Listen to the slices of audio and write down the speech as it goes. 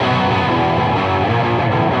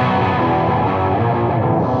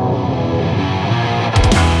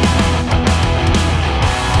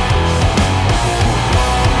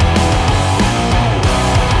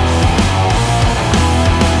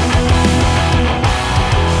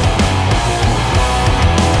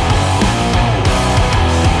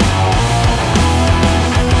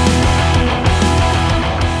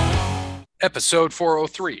episode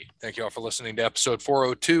 403. Thank you all for listening to episode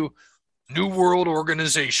 402. New World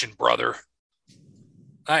Organization, brother.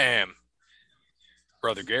 I am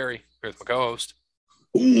Brother Gary, here with my co-host.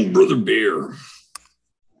 Ooh, Brother Bear.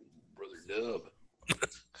 Brother Dub.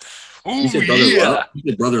 You said Brother Love? You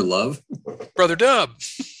said Brother Love? Brother Dub.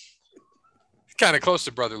 Kind of close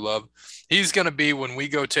to Brother Love. He's going to be when we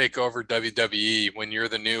go take over WWE, when you're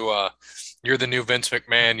the new Vince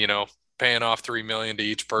McMahon, you know, paying off $3 million to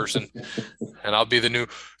each person. And I'll be the new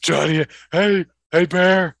Johnny. Hey,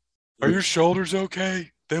 Bear, are your shoulders okay?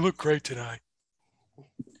 They look great tonight.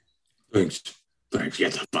 Thanks.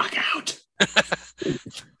 Get the fuck out.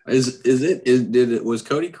 Was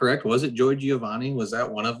Cody correct? Was it Joey Giovanni? Was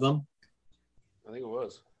that one of them? I think it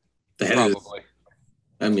was. Probably.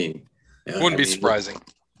 Wouldn't be surprising.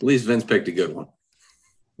 At least Vince picked a good one.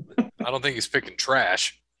 I don't think he's picking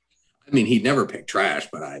trash. I mean, he'd never pick trash,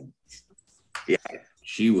 but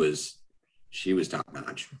she was top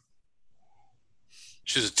notch.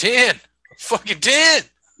 She's a 10. Fucking 10.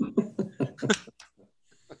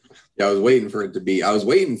 Yeah, I was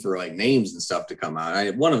waiting for like names and stuff to come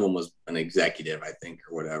out. One of them was an executive, I think,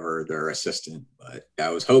 or whatever, their assistant. But I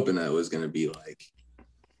was hoping that it was going to be like,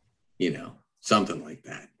 you know, something like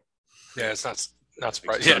that. Yeah, it's not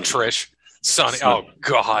surprising. Yeah, Trish. Sonny. Oh,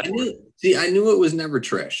 God. I knew it was never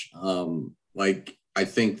Trish. I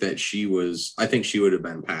think she would have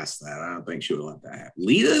been past that. I don't think she would have let that happen.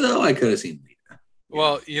 Lita, though, I could have seen Lita.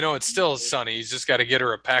 Well, you know, it's still Sonny. He's just got to get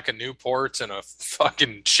her a pack of Newports and a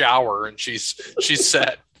fucking shower, and she's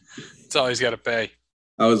set. That's all he's got to pay.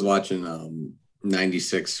 I was watching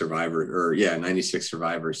 96 Survivor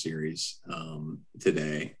Series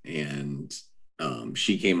today, and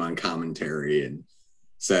she came on commentary and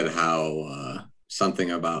said how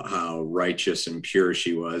something about how righteous and pure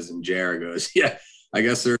she was, and JR goes, "Yeah, I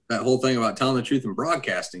guess that whole thing about telling the truth in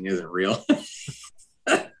broadcasting isn't real."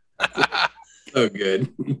 So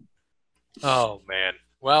good. Oh, man.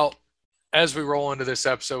 Well, as we roll into this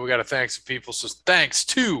episode, we got to thank some people. So thanks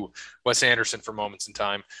to Wes Anderson for Moments in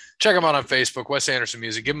Time. Check him out on Facebook, Wes Anderson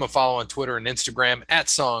Music. Give him a follow on Twitter and Instagram at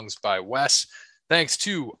Songs by Wes. Thanks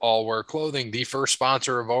to All Wear Clothing, the first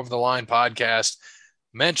sponsor of Over the Line Podcast.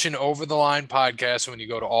 Mention Over the Line Podcast when you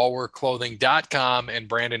go to allwearclothing.com, and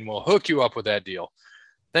Brandon will hook you up with that deal.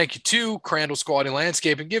 Thank you to Crandall's Quality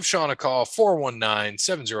Landscaping. Give Sean a call,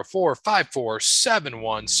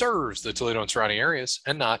 419-704-5471. Serves the Toledo and surrounding areas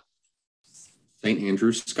and not St.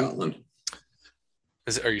 Andrews, Scotland.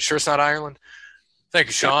 Are you sure it's not Ireland? Thank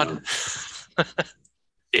you, Sean.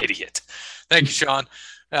 Idiot. Thank you, Sean.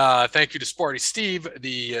 Thank you to Sporty Steve,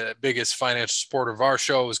 the biggest financial supporter of our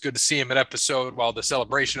show. It was good to see him at the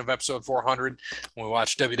celebration of episode 400 when we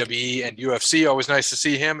watched WWE and UFC. Always nice to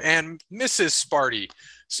see him and Mrs. Sparty.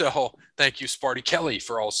 So thank you, Sparty Kelly,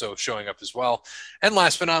 for also showing up as well. And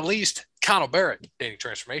last but not least, Connell Barrett,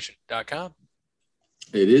 datingtransformation.com.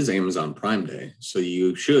 It is Amazon Prime Day, so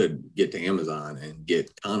you should get to Amazon and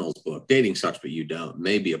get Connell's book, Dating Sucks But You Don't.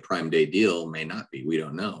 Maybe a Prime Day deal, may not be. We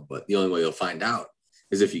don't know. But the only way you'll find out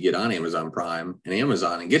is if you get on Amazon Prime and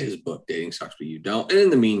Amazon and get his book, Dating Sucks But You Don't. And in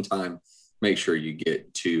the meantime, make sure you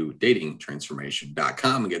get to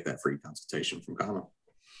datingtransformation.com and get that free consultation from Connell.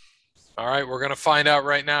 All right, we're going to find out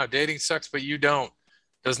right now. Dating Sucks But You Don't.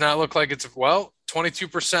 Does not look like it's,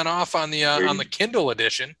 22% off on the Kindle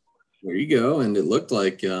edition. There you go. And it looked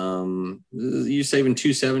like you're saving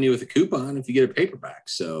 $270 with a coupon if you get a paperback.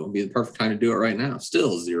 So it'd be the perfect time to do it right now.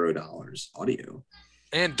 Still $0 audio.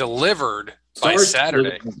 And delivered by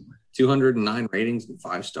Saturday. 209 ratings and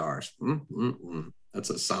 5 stars. That's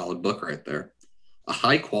a solid book right there. A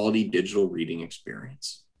high quality digital reading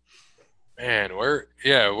experience. Man, where's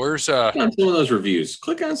Click on some of those reviews.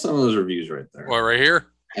 Click on some of those reviews right there. What, right here?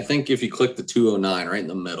 I think if you click the 209 right in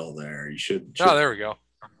the middle there, you should. Oh, there we go.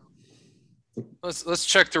 Let's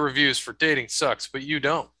check the reviews for Dating Sucks But You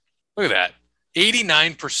Don't. Look at that.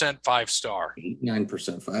 89% 5-star.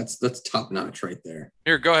 89%. That's top notch right there.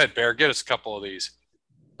 Here, go ahead, Bear. Get us a couple of these.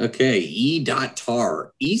 Okay.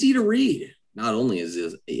 E.tar. Easy to read. Not only is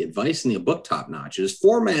the advice in the book top notch, it is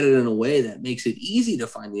formatted in a way that makes it easy to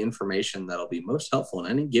find the information that'll be most helpful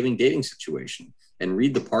in any given dating situation and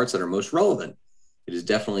read the parts that are most relevant. It is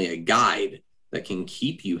definitely a guide that can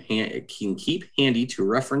keep handy to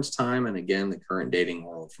reference time and, again, the current dating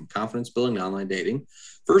world, from confidence building to online dating,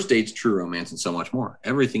 first dates, true romance, and so much more.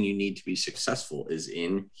 Everything you need to be successful is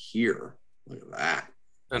in here. Look at that.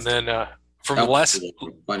 And then from Leslie,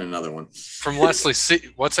 find another one. From Leslie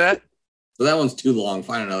C. What's that? So that one's too long.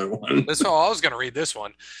 Find another one. I was going to read this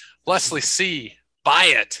one. Leslie C. Buy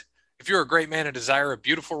it. If you're a great man and desire a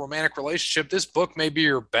beautiful romantic relationship, this book may be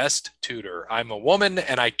your best tutor. I'm a woman,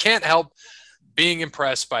 and I can't help being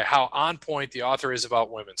impressed by how on point the author is about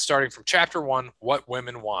women. Starting from chapter 1, What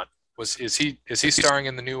Women Want. Is he starring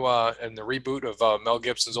in the new in the reboot of Mel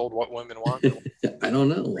Gibson's old What Women Want? I don't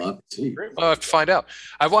know. We'll have to see. We'll have to find out.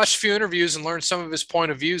 I've watched a few interviews and learned some of his point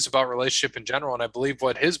of views about relationship in general, and I believe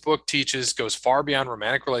what his book teaches goes far beyond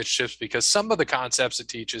romantic relationships because some of the concepts it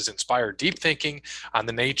teaches inspire deep thinking on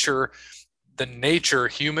the nature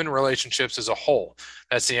human relationships as a whole.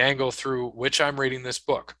 That's the angle through which I'm reading this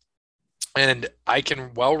book. And I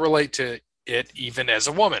can well relate to it even as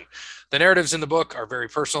a woman. The narratives in the book are very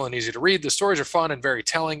personal and easy to read. The stories are fun and very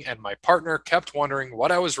telling, and my partner kept wondering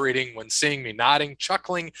what I was reading when seeing me nodding,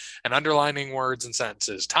 chuckling, and underlining words and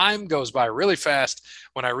sentences. Time goes by really fast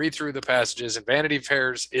when I read through the passages, and Vanity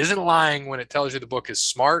Fair isn't lying when it tells you the book is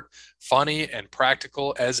smart, funny, and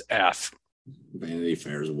practical as F. Vanity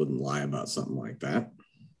Fair wouldn't lie about something like that.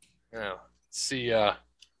 Yeah. Let's see. There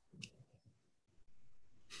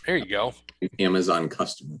you go. Amazon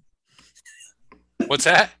customer. What's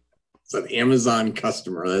that? It's an Amazon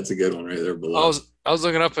customer. That's a good one right there below. I was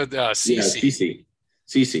looking up at CC. Yeah,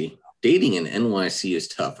 CC. Dating in NYC is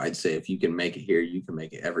tough. I'd say if you can make it here, you can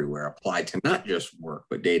make it everywhere. Apply to not just work,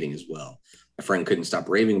 but dating as well. My friend couldn't stop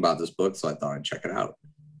raving about this book, so I thought I'd check it out.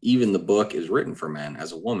 Even the book is written for men.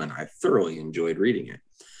 As a woman, I thoroughly enjoyed reading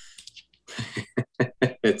it.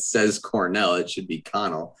 It says Cornell. It should be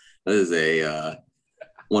Connell. That is a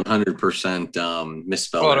 100%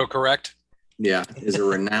 misspelled. Autocorrect. Yeah, is a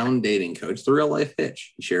renowned dating coach, the real life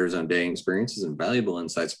Hitch. He shares his own dating experiences and valuable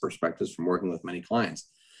insights and perspectives from working with many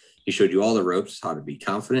clients. He showed you all the ropes, how to be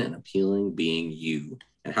confident and appealing being you,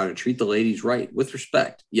 and how to treat the ladies right with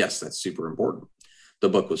respect. Yes, that's super important. The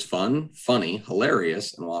book was fun, funny,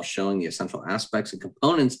 hilarious, and while showing the essential aspects and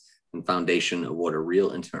components and foundation of what a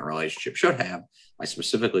real intimate relationship should have, I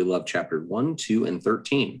specifically loved chapter 1, 2, and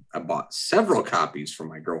 13. I bought several copies for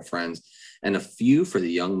my girlfriends and a few for the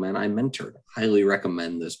young men I mentored. Highly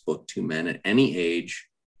recommend this book to men at any age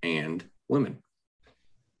and women.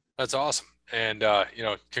 That's awesome. And,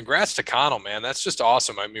 congrats to Connell, man. That's just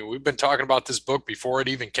awesome. I mean, we've been talking about this book before it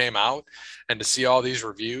even came out, and to see all these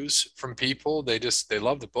reviews from people, they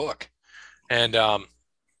love the book. And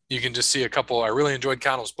you can just see a couple. I really enjoyed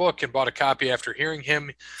Connell's book and bought a copy after hearing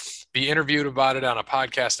him be interviewed about it on a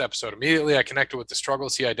podcast episode. Immediately, I connected with the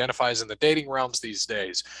struggles he identifies in the dating realms these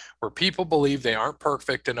days, where people believe they aren't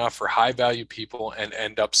perfect enough for high-value people and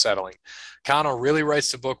end up settling. Connell really writes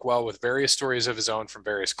the book well with various stories of his own from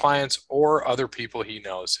various clients or other people he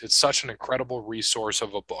knows. It's such an incredible resource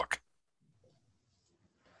of a book.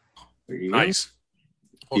 Nice.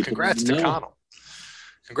 Well, congrats to Connell.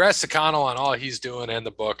 Congrats to Connell on all he's doing and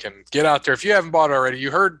the book. And get out there. If you haven't bought it already, you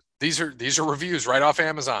heard these are reviews right off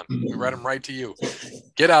Amazon. We read them right to you.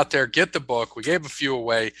 Get out there, get the book. We gave a few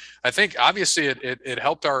away. I think obviously it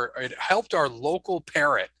helped our local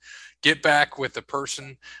parrot get back with the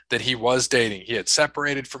person that he was dating. He had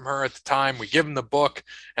separated from her at the time. We give him the book,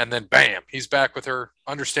 and then bam, he's back with her,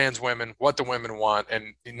 understands women, what the women want.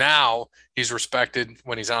 And now he's respected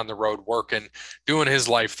when he's on the road working, doing his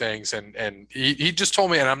life things. And he just told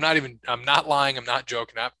me, and I'm not lying, I'm not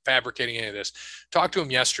joking, not fabricating any of this. Talked to him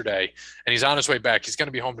yesterday, and he's on his way back. He's going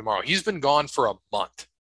to be home tomorrow. He's been gone for a month,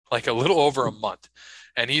 like a little over a month.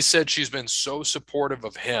 And he said she's been so supportive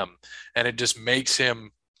of him, and it just makes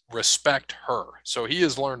him respect her. So he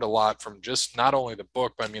has learned a lot from just not only the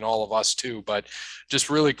book, but I mean all of us too, but just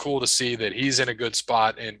really cool to see that he's in a good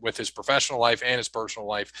spot and with his professional life and his personal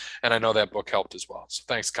life. And I know that book helped as well. So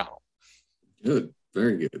thanks, Connell. Good.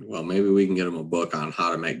 Very good. Well, maybe we can get him a book on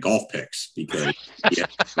how to make golf picks, because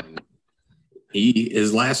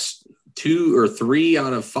his last 2 or 3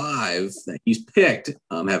 out of 5 that he's picked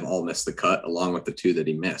have all missed the cut, along with the 2 that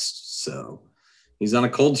he missed. So he's on a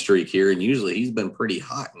cold streak here, and usually he's been pretty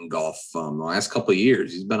hot in golf the last couple of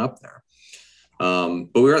years. He's been up there.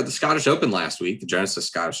 But we were at the Scottish Open last week, the Genesis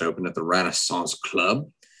Scottish Open at the Renaissance Club,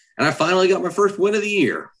 and I finally got my first win of the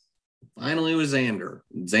year. Finally was Xander.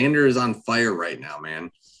 Xander is on fire right now,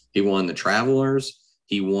 man. He won the Travelers.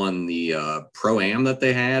 He won the Pro-Am that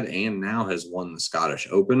they had, and now has won the Scottish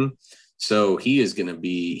Open. So he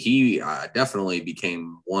definitely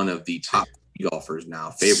became one of the top golfers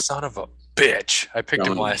now. Favorite. Son of a bitch. I picked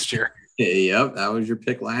him last year. Yep, that was your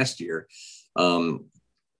pick last year.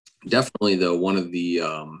 Definitely though, one of the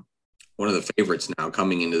favorites now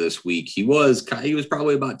coming into this week. He was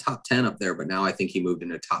probably about top 10 up there, but now I think he moved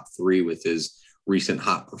into top 3 with his recent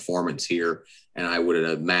hot performance here. And I would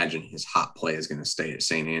imagine his hot play is going to stay at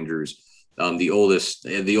St. Andrews.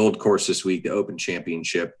 The old course this week, the Open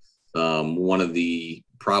Championship. One of the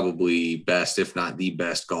probably best, if not the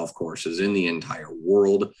best golf courses in the entire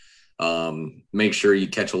world. Make sure you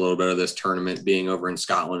catch a little bit of this tournament. Being over in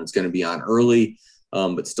Scotland, it's going to be on early,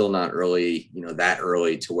 but still not early, that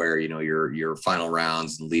early to where, your final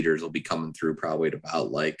rounds and leaders will be coming through probably at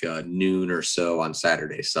about like noon or so on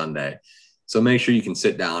Saturday, Sunday. So make sure you can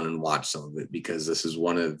sit down and watch some of it, because this is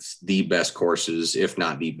one of the best courses, if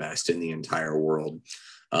not the best in the entire world.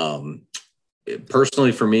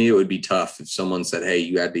 Personally, for me, it would be tough if someone said, hey,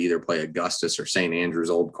 you had to either play Augustus or St.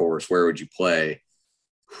 Andrews Old Course. Where would you play?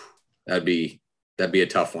 That'd be a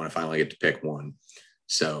tough one if I only get to pick one.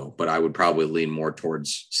 So, but I would probably lean more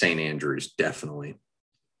towards St. Andrews, definitely.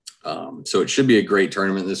 So it should be a great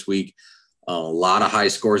tournament this week. A lot of high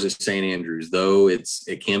scores at St. Andrews, though it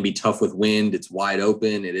can be tough with wind. It's wide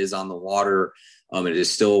open. It is on the water. It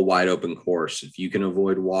is still a wide open course. If you can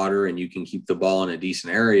avoid water and you can keep the ball in a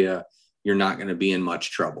decent area, you're not going to be in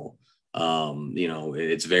much trouble.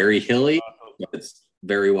 It's very hilly, but it's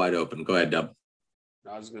very wide open. Go ahead, Dub.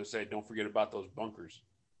 I was going to say, don't forget about those bunkers.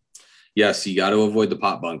 Yes, you got to avoid the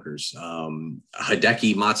pot bunkers.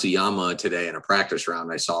 Hideki Matsuyama today in a practice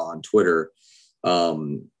round I saw on Twitter,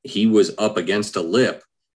 he was up against a lip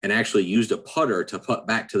and actually used a putter to put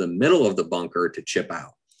back to the middle of the bunker to chip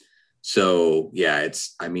out. So yeah,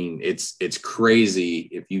 it's crazy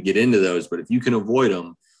if you get into those, but if you can avoid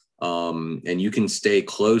them, and you can stay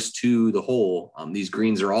close to the hole, these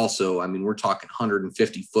greens are also, we're talking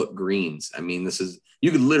 150-foot greens.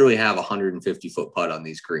 You could literally have a 150-foot putt on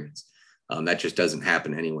these greens. That just doesn't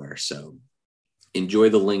happen anywhere. So enjoy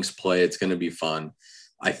the links play. It's going to be fun.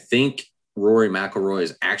 I think Rory McIlroy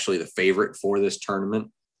is actually the favorite for this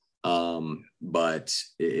tournament. But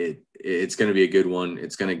it's going to be a good one.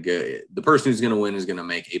 It's going to go, the person who's going to win is going to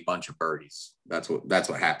make a bunch of birdies. That's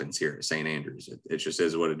what happens here at St. Andrews. It just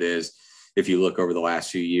is what it is. If you look over the last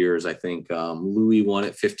few years, I think Louis won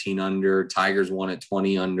at 15 under, Tigers won at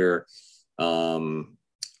 20 under.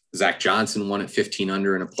 Zach Johnson won at 15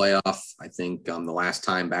 under in a playoff. I think the last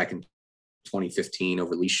time back in 2015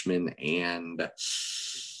 over Leishman and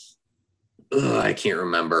I can't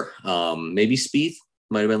remember. Maybe Spieth.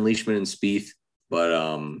 Might have been Leishman and Spieth, but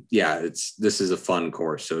this is a fun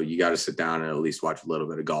course. So you got to sit down and at least watch a little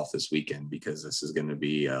bit of golf this weekend, because this is going to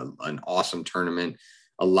be an awesome tournament.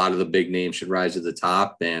 A lot of the big names should rise to the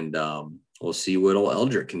top, and we'll see what old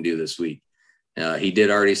Eldrick can do this week. He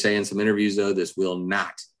did already say in some interviews, though, this will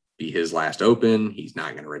not be his last Open. He's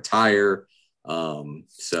not going to retire.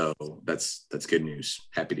 So that's good news.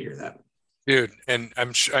 Happy to hear that, dude. And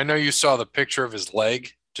I know you saw the picture of his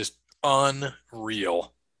leg. Just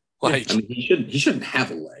unreal. He shouldn't have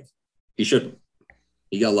a leg. He shouldn't.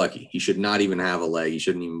 He got lucky. He should not even have a leg. He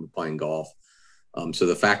shouldn't even be playing golf. So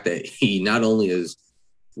the fact that he not only has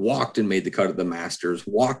walked and made the cut at the Masters,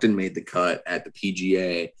 walked and made the cut at the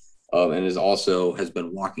PGA, and has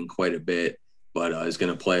been walking quite a bit, but is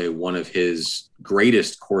going to play one of his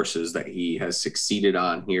greatest courses that he has succeeded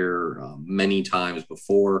on here many times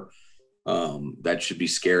before. That should be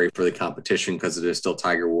scary for the competition, because it is still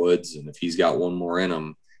Tiger Woods. And if he's got one more in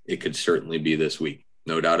him, it could certainly be this week.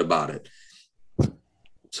 No doubt about it.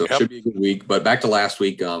 So It should be a good week. But back to last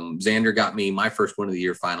week, Xander got me my first win of the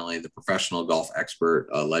year, finally, the professional golf expert,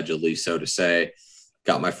 allegedly, so to say.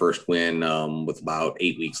 Got my first win with about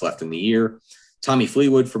 8 weeks left in the year. Tommy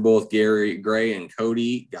Fleetwood for both Gary Gray and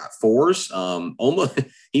Cody got fours. Almost,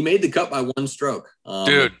 he made the cut by one stroke.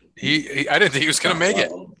 Dude, I didn't think he was going to make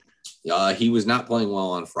it. He was not playing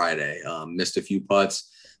well on Friday. Missed a few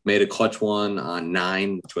putts, made a clutch one on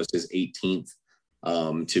 9, which was his 18th,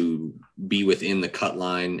 to be within the cut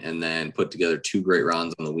line, and then put together 2 great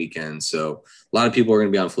rounds on the weekend. So a lot of people are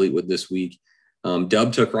going to be on Fleetwood this week.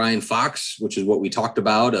 Dub took Ryan Fox, which is what we talked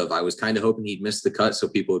about. I was kind of hoping he'd miss the cut so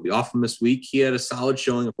people would be off him this week. He had a solid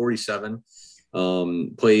showing of 47.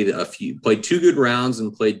 Played 2 good rounds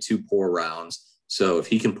and played 2 poor rounds. So if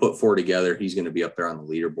he can put 4 together, he's going to be up there on the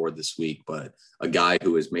leaderboard this week. But a guy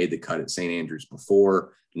who has made the cut at St. Andrews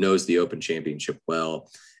before, knows the Open Championship well.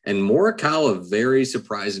 And Morikawa very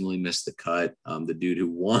surprisingly missed the cut. The dude who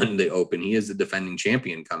won the Open, he is the defending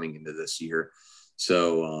champion coming into this year.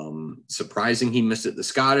 So surprising he missed it, the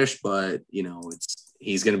Scottish, but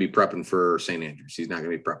he's going to be prepping for St. Andrews. He's not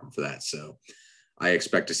going to be prepping for that. So I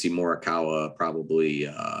expect to see Morikawa probably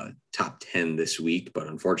top 10 this week, but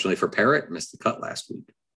unfortunately for Parrott, missed the cut last week.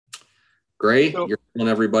 Gray, you're on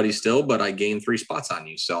everybody still, but I gained 3 spots on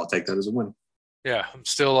you, so I'll take that as a win. Yeah, I'm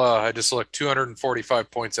still. I just looked 245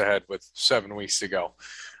 points ahead with 7 weeks to go.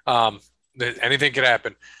 Anything could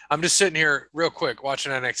happen. I'm just sitting here real quick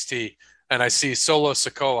watching NXT, and I see Solo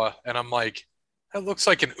Sikoa, and I'm like, that looks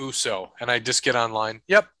like an Uso. And I just get online.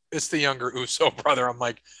 Yep, it's the younger Uso brother. I'm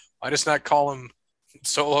like, why just not call him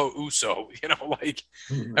Solo Uso? You know, like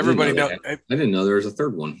everybody knows. I didn't know there was a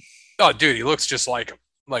third one. Oh, dude, he looks just like him.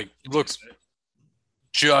 Like looks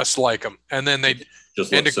just like him. And then they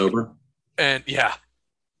just look sober. And yeah,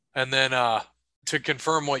 and then to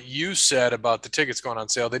confirm what you said about the tickets going on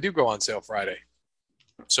sale, they do go on sale Friday.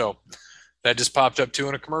 So that just popped up too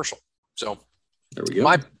in a commercial. So there we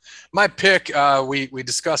go. My pick, we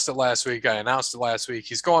discussed it last week. I announced it last week.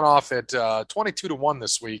 He's going off at 22-1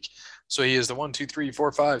 this week. So he is the 1, 2, 3,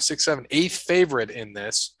 4, 5, 6, 7, 8th favorite in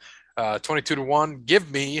this. 22-1. Give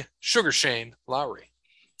me Sugar Shane Lowry.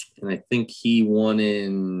 And I think he won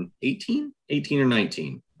in 18 or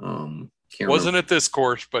 19. Wasn't at this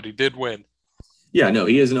course, but he did win. Yeah, no,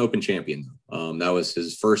 he is an Open champion. That was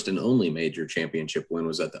his first and only major championship win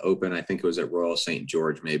was at the Open. I think it was at Royal St.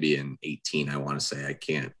 George, maybe in 18, I want to say.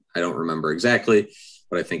 I don't remember exactly,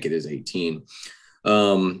 but I think it is 18.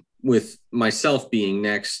 With myself being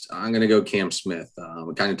next, I'm going to go Cam Smith.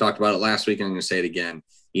 We kind of talked about it last week, and I'm going to say it again.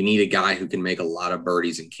 You need a guy who can make a lot of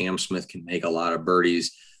birdies, and Cam Smith can make a lot of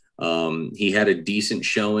birdies. He had a decent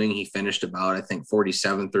showing. He finished about, I think,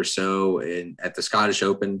 47th or so at the Scottish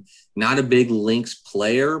Open. Not a big links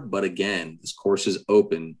player, but again, this course is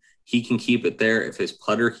open. He can keep it there. If his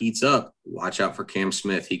putter heats up, watch out for Cam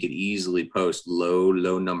Smith. He could easily post low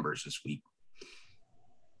numbers this week.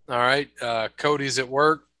 All right. Cody's at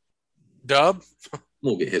work. Dub?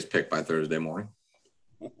 We'll get his pick by Thursday morning.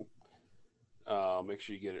 Make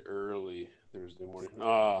sure you get it early Thursday morning.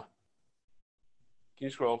 Can you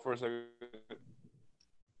scroll for a second?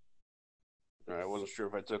 All right, I wasn't sure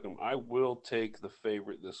if I took him. I will take the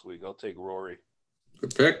favorite this week. I'll take Rory.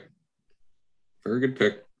 Good pick. Very good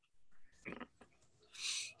pick.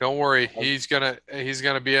 Don't worry, he's gonna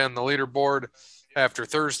be on the leaderboard after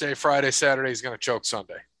Thursday, Friday, Saturday. He's gonna choke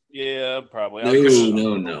Sunday. Yeah, probably.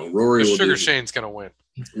 No. Rory will Sugar Shane's gonna win.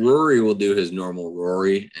 Rory will do his normal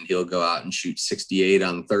Rory, and he'll go out and shoot 68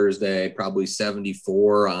 on Thursday, probably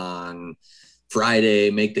 74 on Friday,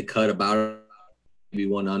 make the cut about maybe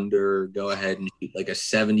 1 under, go ahead and shoot like a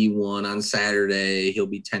 71 on Saturday. He'll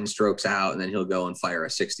be 10 strokes out, and then he'll go and fire a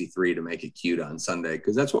 63 to make it cute on Sunday,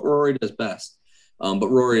 because that's what Rory does best. But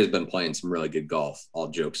Rory has been playing some really good golf, all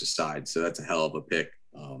jokes aside, so that's a hell of a pick.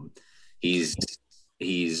 He's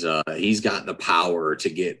got the power to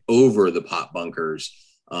get over the pot bunkers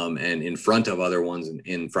and in front of other ones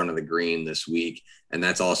in front of the green this week. And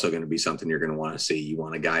that's also going to be something you're going to want to see. You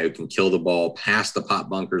want a guy who can kill the ball past the pot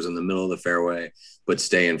bunkers in the middle of the fairway, but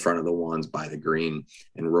stay in front of the ones by the green.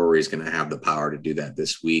 And Rory's going to have the power to do that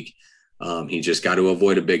this week. He just got to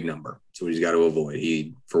avoid a big number. So he's got to avoid.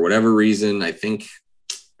 He, for whatever reason, I think,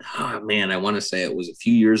 I want to say it was a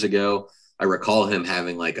few years ago, I recall him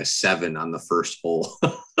having like a 7 on the first hole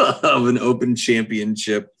of an Open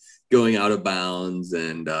championship, going out of bounds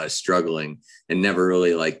and struggling, and never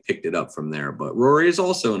really like picked it up from there. But Rory is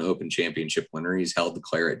also an Open championship winner. He's held the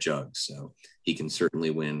claret jug, so he can certainly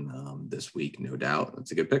win this week, no doubt.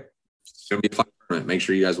 That's a good pick. It's going to be a fun tournament. Make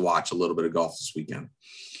sure you guys watch a little bit of golf this weekend.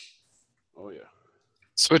 Oh, yeah.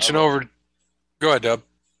 Switching over. Go ahead, Dub.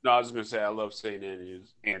 No, I was going to say I love St.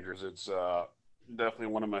 Andrews. It's definitely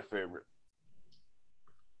one of my favorite.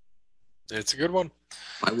 It's a good one.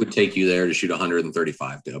 I would take you there to shoot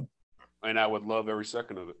 135, Dub. And I would love every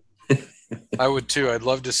second of it. I would too. I'd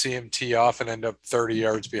love to see him tee off and end up 30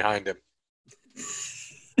 yards behind him.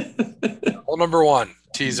 Hole number 1,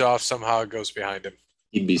 tees off, somehow it goes behind him.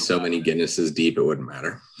 He'd be so many Guinnesses deep, it wouldn't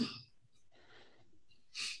matter.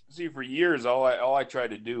 See, for years, all I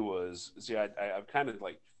tried to do was, I've kind of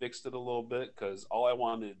like fixed it a little bit, because all I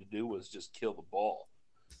wanted to do was just kill the ball.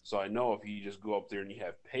 So I know if you just go up there and you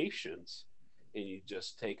have patience and you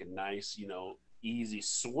just take a nice, easy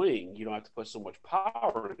swing, you don't have to put so much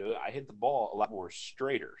power into it. I hit the ball a lot more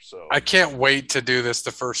straighter. So I can't wait to do this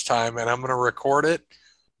the first time, and I'm going to record it,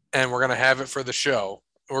 and we're going to have it for the show.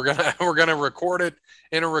 We're gonna record it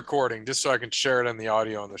in a recording just so I can share it in the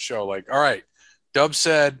audio on the show. Like, all right, Dub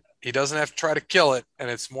said he doesn't have to try to kill it, and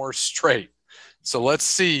it's more straight. So let's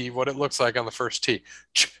see what it looks like on the first tee.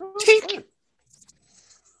 I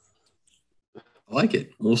like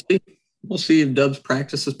it. We'll see. We'll see if Dub's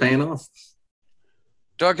practice is paying off.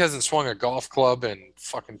 Doug hasn't swung a golf club in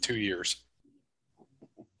fucking 2 years.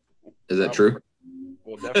 Is that true?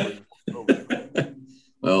 Well, definitely.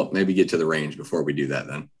 Well, maybe get to the range before we do that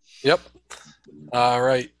then. Yep. All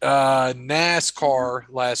right. NASCAR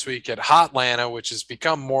last week at Hotlanta, which has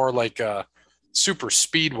become more like a super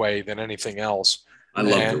speedway than anything else. I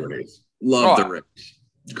love the race. Love the race.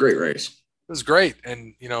 It's a great race. It was great.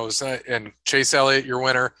 And, and Chase Elliott, your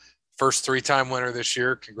winner, first 3-time winner this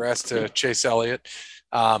year. Congrats to Chase Elliott.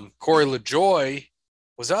 Corey LaJoie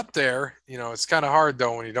was up there. You know, it's kind of hard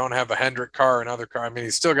though when you don't have a Hendrick car, another car. I mean,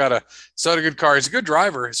 he's still got a good car. He's a good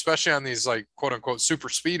driver, especially on these like quote unquote super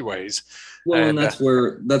speedways. Well, and that's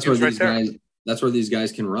where these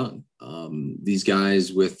guys can run. These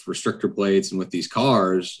guys with restrictor plates and with these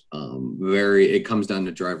cars, it comes down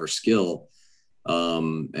to driver skill.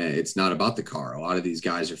 It's not about the car. A lot of these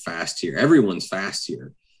guys are fast here. Everyone's fast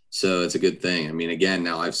here. So it's a good thing. I mean, again,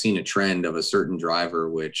 now I've seen a trend of a certain driver,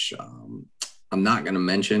 which I'm not going to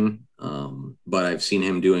mention, but I've seen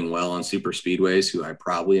him doing well on super speedways, who I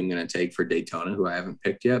probably am going to take for Daytona, who I haven't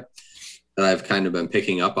picked yet, that I've kind of been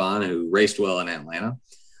picking up on, who raced well in Atlanta.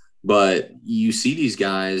 But you see these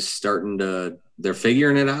guys they're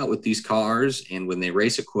figuring it out with these cars. And when they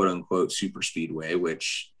race a quote unquote super speedway,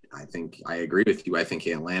 which I think I agree with you, I think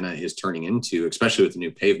Atlanta is turning into, especially with the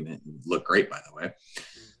new pavement, look great, by the way.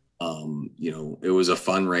 You know, it was a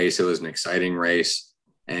fun race. It was an exciting race.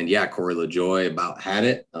 And yeah, Corey LaJoie about had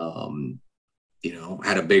it, you know,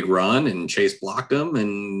 had a big run and Chase blocked him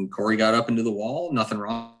and Corey got up into the wall. Nothing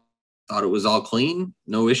wrong. Thought it was all clean.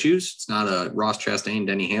 No issues. It's not a Ross Chastain,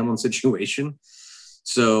 Denny Hamlin situation.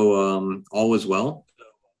 So all was well.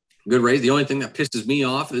 Good race. The only thing that pisses me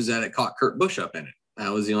off is that it caught Kurt Busch up in it.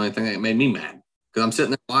 That was the only thing that made me mad, because I'm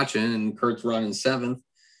sitting there watching and Kurt's running 7th.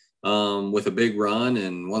 With a big run,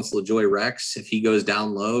 and once LaJoie wrecks, if he goes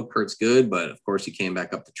down low, Kurt's good, but of course he came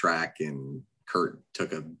back up the track and Kurt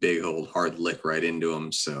took a big old hard lick right into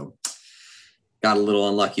him, so got a little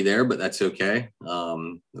unlucky there, but that's okay.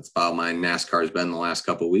 That's about my NASCAR's been the last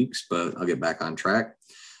couple of weeks, but I'll get back on track.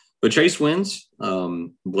 But Chase wins.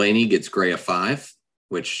 Blaney gets Gray a 5,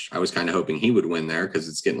 which I was kind of hoping he would win there, because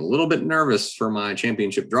it's getting a little bit nervous for my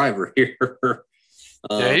championship driver here.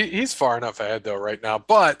 Yeah, he's far enough ahead though right now,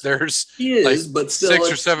 but but still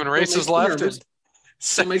 6 or 7 races left.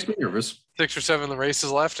 Still makes me nervous. 6 or 7 races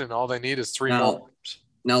left, and all they need is 3 more.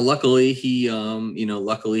 Now, luckily he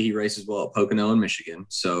races well at Pocono and Michigan,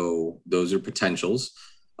 so those are potentials.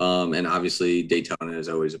 And obviously Daytona is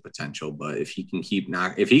always a potential, but if he can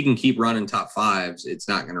keep running top 5s, it's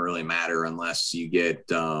not going to really matter unless you get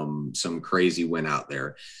some crazy win out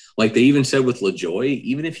there. Like they even said with LaJoie,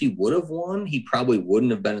 even if he would have won, he probably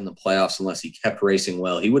wouldn't have been in the playoffs unless he kept racing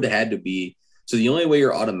well. He would have had to be. So the only way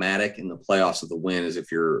you're automatic in the playoffs of the win is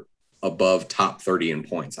if you're above top 30 in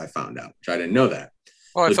points. I found out, which I didn't know that.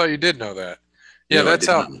 Oh, I thought you did know that. Yeah, no,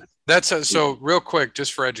 so real quick,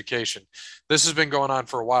 just for education, this has been going on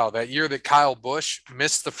for a while. That year that Kyle Busch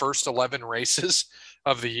missed the first 11 races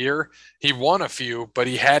of the year, he won a few, but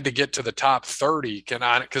he had to get to the top 30.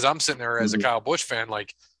 Because I'm sitting there as a Kyle Busch fan,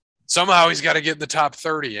 like somehow he's got to get in the top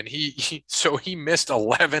 30. And he missed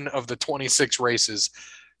 11 of the 26 races,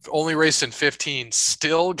 only raced in 15,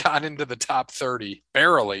 still got into the top 30,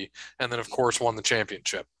 barely. And then of course won the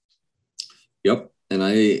championship. Yep. And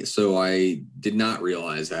I did not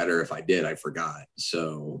realize that, or if I did, I forgot.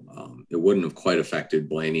 So it wouldn't have quite affected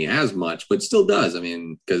Blaney as much, but still does. I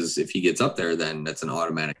mean, because if he gets up there, then that's an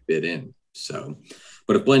automatic bid in. So,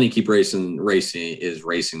 but if Blaney keep racing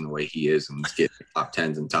the way he is and he's getting top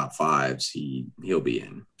 10s and top 5s, he'll be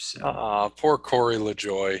in. So poor Corey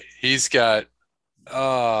LaJoie. He's got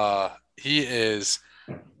he is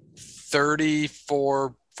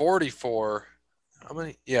 44. How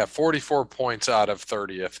many? Yeah, 44 points out of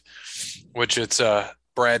 30th, which it's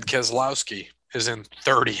Brad Keselowski is in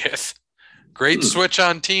 30th. Great switch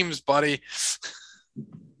on teams, buddy.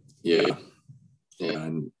 Yeah.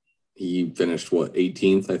 And he finished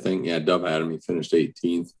 18th, I think. Yeah, Dub had him. He finished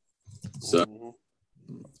 18th. So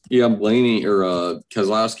yeah, Blaney or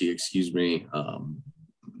Keselowski, excuse me, kind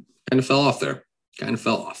of fell off there.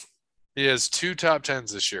 He has 2 top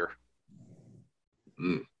 10s this year.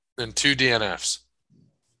 And 2 DNFs.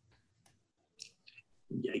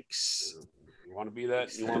 Yikes. You want to be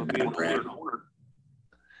that? You want to be a corner?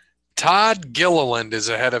 Todd Gilliland is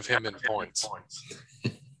ahead of him in points.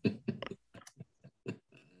 I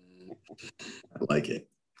like it.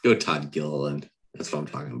 Go Todd Gilliland. That's what I'm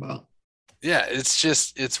talking about. Yeah,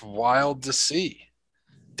 it's wild to see.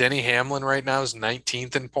 Denny Hamlin right now is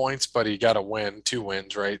 19th in points, but he got a win, 2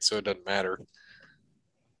 wins, right? So it doesn't matter.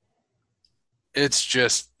 It's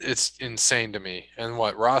insane to me. And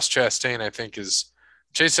what Ross Chastain, I think, is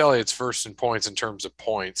Chase Elliott's first in points in terms of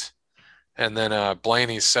points. And then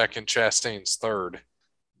Blaney's second, Chastain's third.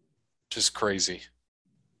 Just crazy.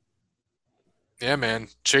 Yeah, man.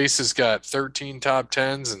 Chase has got 13 top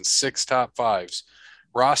 10s and 6 top 5s.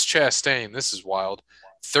 Ross Chastain, this is wild.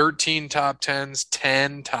 13 top 10s,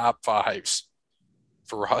 10 top 5s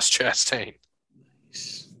for Ross Chastain.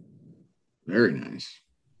 Nice. Very nice.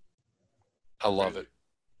 I love it.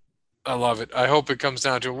 I love it. I hope it comes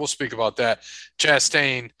down to it. We'll speak about that.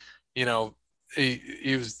 Chastain, you know, he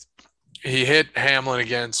hit Hamlin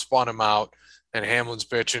again, spun him out, and Hamlin's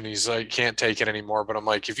bitching. He's like, can't take it anymore. But I'm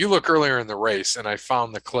like, if you look earlier in the race, and I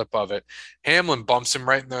found the clip of it, Hamlin bumps him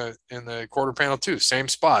right in the quarter panel too. Same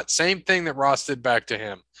spot, same thing that Ross did back to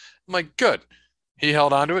him. I'm like, good. He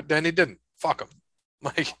held on to it, then he didn't. Fuck him.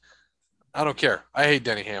 Like, I don't care. I hate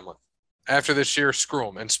Denny Hamlin. After this year, screw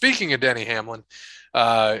him. And speaking of Denny Hamlin,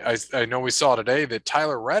 I know we saw today that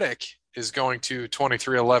Tyler Reddick is going to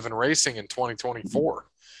 23XI Racing in 2024.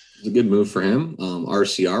 It's a good move for him.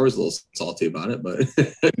 RCR was a little salty about it, but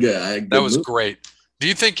that was great. Do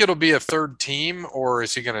you think it'll be a third team, or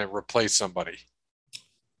is he going to replace somebody?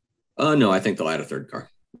 No, I think they'll add a third car.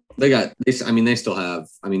 They still have,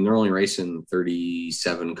 they're only racing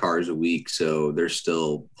 37 cars a week. So there's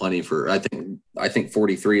still plenty for, I think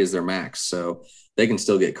 43 is their max. So they can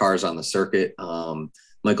still get cars on the circuit.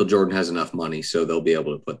 Michael Jordan has enough money, so they'll be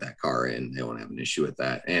able to put that car in. They won't have an issue with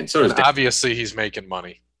that. And so does obviously he's making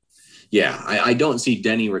money. Yeah. I don't see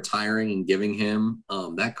Denny retiring and giving him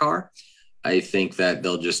that car. I think that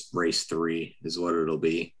they'll just race 3 is what it'll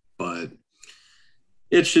be, but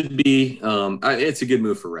it should be, it's a good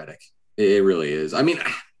move for Reddick. It really is. I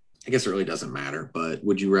guess it really doesn't matter, but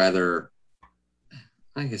would you rather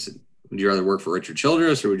work for Richard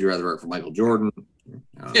Childress or would you rather work for Michael Jordan?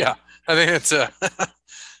 Yeah, I think it's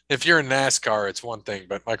if you're in NASCAR, it's one thing,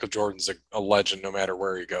 but Michael Jordan's a legend no matter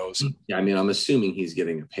where he goes. Yeah, I'm assuming he's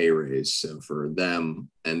getting a pay raise. So for them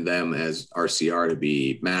as RCR to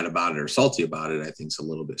be mad about it or salty about it, I think it's a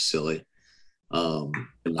little bit silly. I'm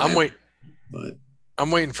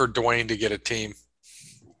waiting for Dwayne to get a team.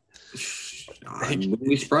 I wouldn't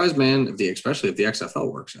be surprised, man, especially if the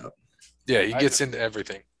XFL works out. Yeah, he gets into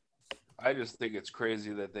everything. I just think it's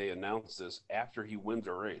crazy that they announced this after he wins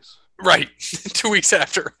a race. Right, 2 weeks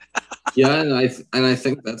after. Yeah, and I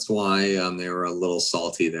think that's why they were a little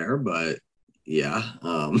salty there. But yeah,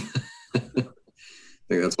 I think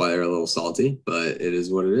that's why they're a little salty. But it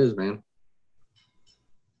is what it is, man.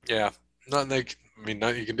 Yeah, nothing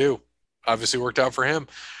you can do. Obviously worked out for him.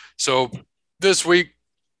 So this week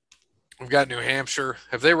we've got New Hampshire.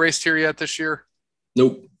 Have they raced here yet this year?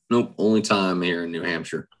 Nope. Only time here in New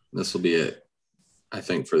Hampshire. This will be it, I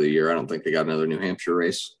think, for the year. I don't think they got another New Hampshire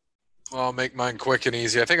race. Well, I'll make mine quick and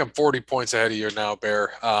easy. I think I'm 40 points ahead of you now,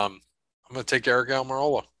 Bear. I'm going to take Eric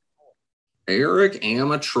Almirola. Eric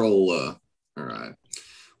Almirola. All right.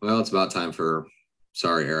 Well, it's about time for –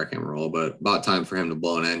 sorry, Eric Almirola, but about time for him to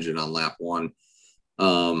blow an engine on lap 1.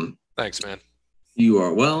 Thanks, man. You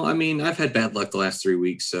are. Well, I've had bad luck the last 3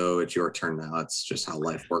 weeks, so it's your turn now. That's just how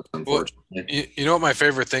life works, unfortunately. Well, you know what my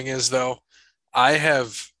favorite thing is, though? I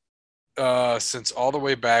have since all the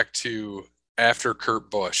way back to after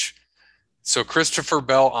Kurt Busch. So Christopher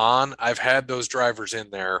Bell on, I've had those drivers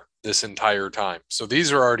in there this entire time. So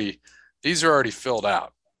these are already filled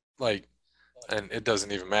out. Like, and it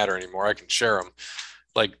doesn't even matter anymore. I can share them.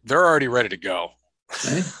 Like, they're already ready to go.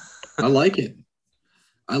 Hey, I like it.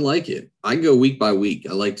 I go week by week.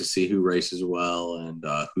 I like to see who races well and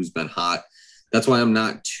who's been hot. That's why I'm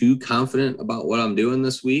not too confident about what I'm doing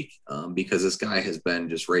this week because this guy has been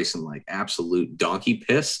just racing like absolute donkey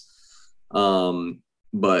piss.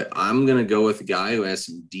 But I'm going to go with a guy who has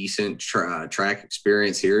some decent track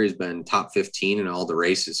experience here. He's been top 15 in all the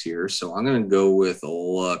races here. So I'm going to go with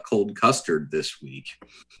old Cold Custard this week.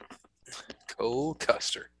 Cold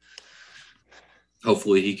Custard.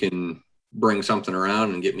 Hopefully he can bring something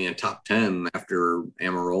around and get me a top 10 after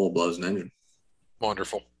Almirola blows an engine.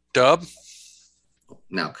 Wonderful. Dub?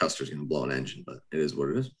 Now Custer's going to blow an engine, but it is what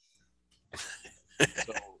it is.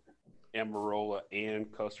 So Almirola and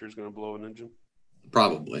Custer's going to blow an engine?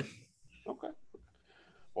 Probably. Okay.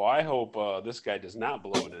 Well, I hope this guy does not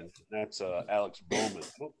blow an engine. That's Alex Bowman.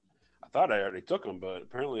 I thought I already took him, but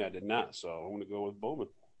apparently I did not. So I'm going to go with Bowman.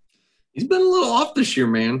 He's been a little off this year,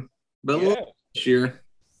 man. A little this year.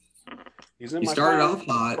 He started off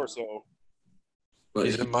hot. But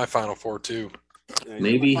he's in my Final Four, too. Yeah,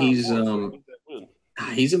 maybe he's in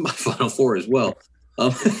my Final Four as well.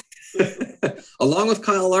 Along with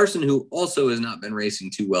Kyle Larson, who also has not been racing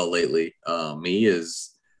too well lately. He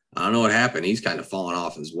is, I don't know what happened. He's kind of fallen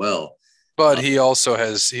off as well. But he also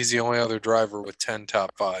he's the only other driver with 10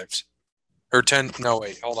 top fives. Or 10, no,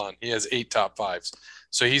 wait, hold on. He has 8 top fives.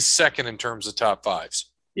 So he's second in terms of top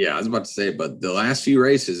fives. Yeah, I was about to say, but the last few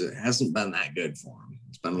races, it hasn't been that good for him.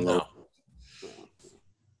 It's been a little.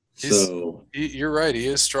 So you're right. He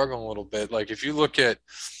is struggling a little bit. Like if you look at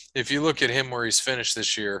him where he's finished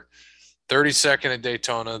this year, 32nd at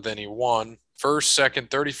Daytona, then he won first, second,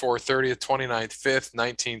 34th, 30th, 29th, 5th,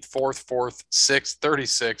 19th, 4th, 4th, 6th,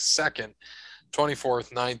 36th, second,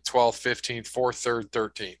 24th, 9th, 12th, 15th, 4th, 3rd,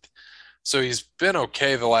 13th. So he's been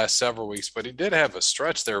okay the last several weeks, but he did have a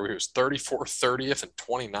stretch there where he was 34th, 30th, and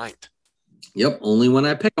 29th. Yep, only when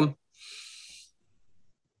I pick him.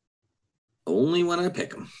 Only when I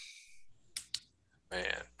pick him.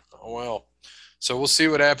 Man, oh well. So we'll see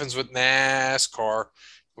what happens with NASCAR.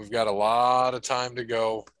 We've got a lot of time to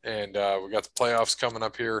go, and we got the playoffs coming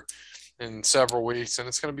up here in several weeks, and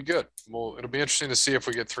it's going to be good. Well, it'll be interesting to see if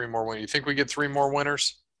we get 3 more winners. You think we get 3 more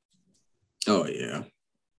winners? Oh, yeah.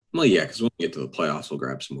 Well, yeah, because when we get to the playoffs, we'll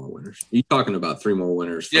grab some more winners. Are you talking about 3 more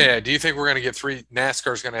winners? Yeah. Do you think we're going to get 3?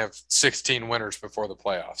 NASCAR's going to have 16 winners before the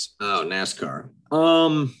playoffs. Oh, NASCAR.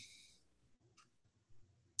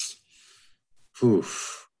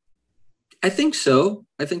 Oof. I think so.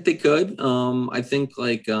 I think they could. I think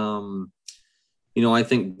I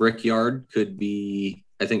think Brickyard could be.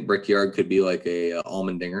 I think Brickyard could be like a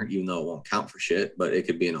Allmendinger, even though it won't count for shit. But it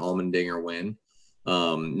could be an Allmendinger win.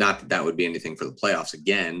 Not that would be anything for the playoffs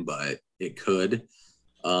again, but it could.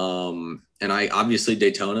 And I obviously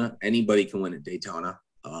Daytona. Anybody can win at Daytona.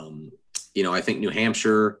 I think New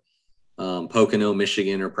Hampshire. Pocono,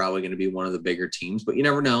 Michigan are probably going to be one of the bigger teams, but you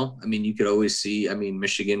never know. I mean, you could always see,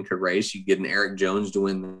 Michigan could race. You get an Eric Jones to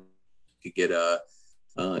win. You could get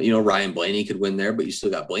Ryan Blaney could win there, but you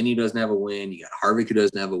still got Blaney who doesn't have a win. You got Harvick who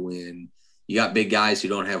doesn't have a win. You got big guys who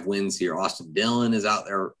don't have wins here. Austin Dillon is out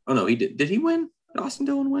there. Oh no, he did. Did he win? Did Austin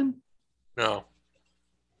Dillon win? No.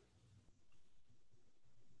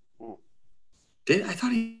 I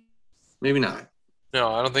thought he, maybe not.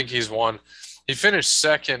 No, I don't think he's won. He finished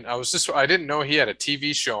second. I didn't know he had a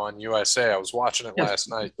TV show on USA. I was watching it last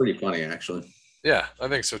night. Pretty funny, actually. Yeah, I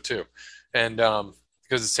think so too. And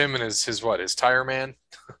because it's him and his tire man.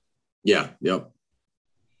 Yeah. Yep.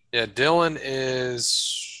 Yeah, Dylan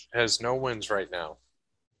has no wins right now.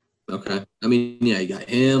 Okay. I mean, yeah, you got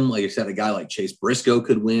him. Like I said, a guy like Chase Briscoe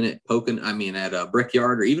could win at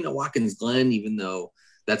Brickyard or even at Watkins Glen, even though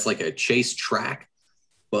that's like a chase track.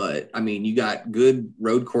 But, I mean, you got good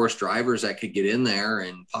road course drivers that could get in there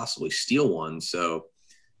and possibly steal one. So,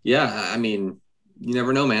 yeah, I mean, you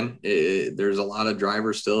never know, man. There's a lot of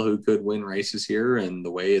drivers still who could win races here and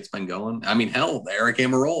the way it's been going. I mean, hell, Eric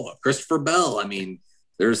Amarola, Christopher Bell. I mean,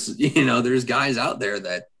 there's guys out there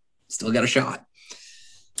that still got a shot.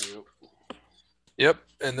 Yep.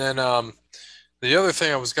 And then the other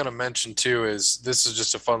thing I was going to mention, too, is this is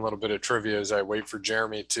just a fun little bit of trivia as I wait for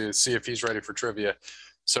Jeremy to see if he's ready for trivia.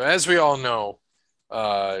 So as we all know,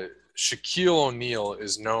 Shaquille O'Neal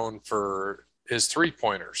is known for his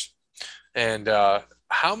three-pointers. And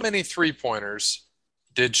how many three-pointers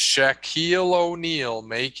did Shaquille O'Neal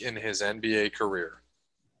make in his NBA career?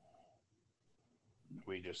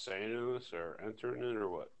 We just saying this or entering it or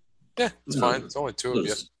what? Yeah, it's fine. It's only 2 of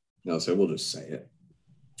you. No, so we'll just say it.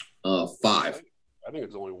 5. I think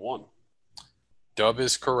it's only 1. Dub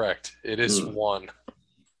is correct. It is 1.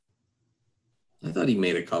 I thought he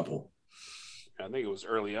made a couple. I think it was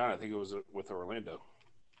early on. I think it was with Orlando.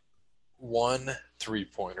 1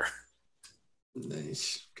 three-pointer.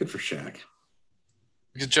 Nice. Good for Shaq.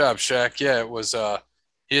 Good job, Shaq. Yeah, it was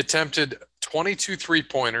he attempted 22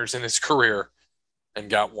 three-pointers in his career and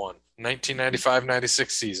got 1. 1995-96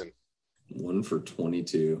 season. 1 for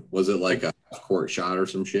 22. Was it like a court shot or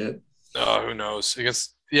some shit? Oh, who knows? It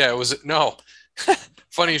was no.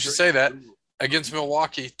 Funny you should say that. Against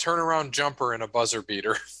Milwaukee, turnaround jumper and a buzzer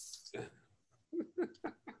beater.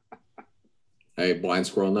 Hey, blind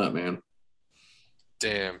squirrel nut, man.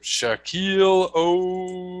 Damn. Shaquille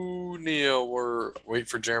O'Neal. We're waiting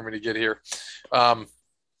for Jeremy to get here. Another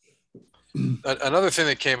thing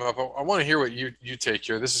that came up, I want to hear what you take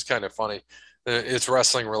here. This is kind of funny. It's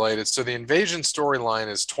wrestling related. So the Invasion storyline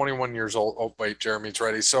is 21 years old. Oh, wait, Jeremy's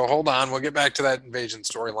ready. So hold on. We'll get back to that Invasion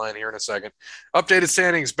storyline here in a second. Updated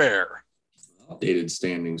standings, Bear. Updated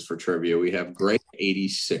standings for trivia. We have Greg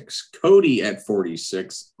 86, Cody at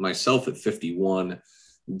 46, myself at 51,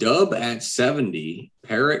 Dub at 70,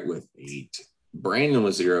 Parrot with 8, Brandon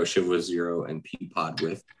with 0, Shiv with 0, and Peapod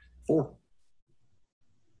with 4.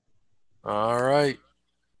 All right.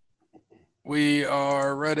 We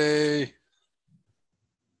are ready.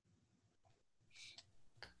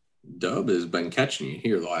 Dub has been catching you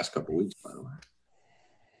here the last couple of weeks, by the way.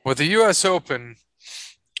 With the U.S.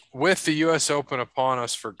 Open upon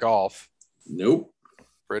us for golf. Nope.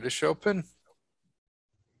 British Open?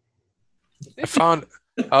 I found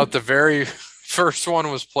out the very first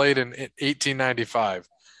one was played in 1895.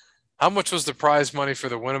 How much was the prize money for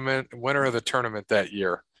the winner of the tournament that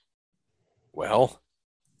year? Well,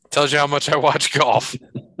 tells you how much I watch golf.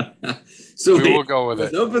 So we will go with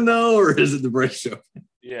it. Open though, or is it the British Open?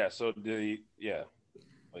 Yeah. So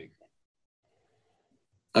like.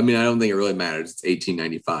 I mean, I don't think it really matters. It's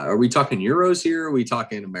 $18.95. Are we talking euros here? Or are we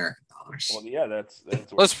talking American dollars? Well, yeah, that's.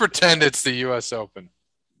 Let's pretend it's the U.S. Open.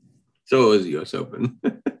 So it was the U.S. Open.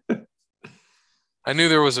 I knew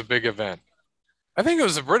there was a big event. I think it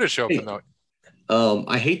was the British Open though.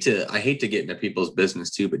 I hate to get into people's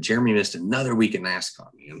business too, but Jeremy missed another week of NASCAR,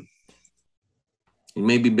 man. He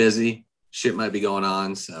may be busy. Shit might be going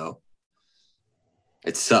on, so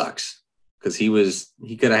it sucks because he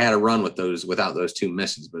could have had a run without those two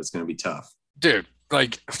misses, but it's going to be tough, dude.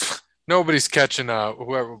 Like nobody's catching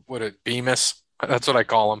whoever would it Bemis. That's what I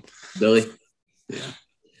call him, Billy. Yeah,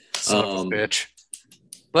 son of a bitch.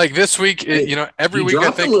 Like this week, every week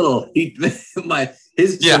I think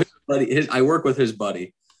his buddy. I work with his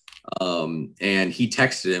buddy, and he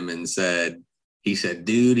texted him and said. He said,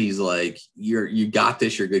 dude, he's like, you got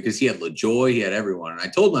this. You're good. Because he had LaJoy. He had everyone. And I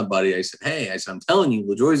told my buddy, I said, hey, I'm telling you,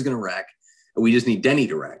 LaJoy's going to wreck. And we just need Denny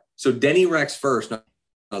to wreck. So Denny wrecks first. I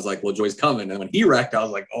was like, LaJoy's coming. And when he wrecked, I was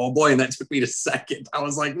like, oh, boy. And that took me to second. I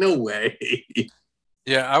was like, no way.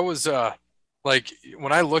 Yeah, I was like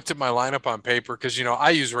when I looked at my lineup on paper, because, I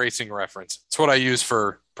use Racing Reference. It's what I use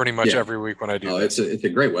for pretty much every week when I do. Oh, it's a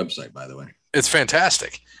great website, by the way. It's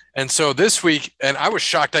fantastic. And so this week, and I was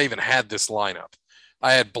shocked I even had this lineup.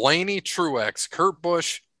 I had Blaney, Truex, Kurt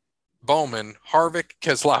Busch, Bowman, Harvick,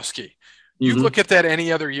 Keselowski. You look at that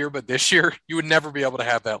any other year, but this year, you would never be able to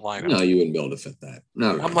have that lineup. No, you wouldn't be able to fit that.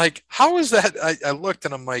 No. I'm like, how is that? I looked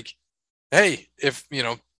and I'm like, hey, if,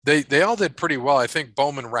 they all did pretty well. I think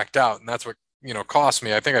Bowman wrecked out, and that's what, cost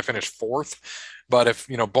me. I think I finished fourth. But if,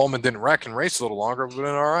 Bowman didn't wreck and race a little longer, it would have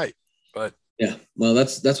been all right. But yeah, well,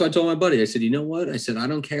 that's what I told my buddy. I said, you know what? I said, I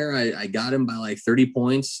don't care. I got him by like 30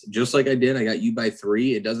 points, just like I did. I got you by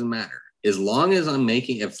 3. It doesn't matter. As long as I'm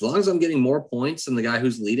getting more points than the guy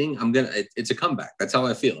who's leading, it's a comeback. That's how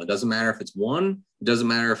I feel. It doesn't matter if it's 1. It doesn't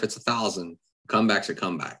matter if it's 1,000. Comeback's a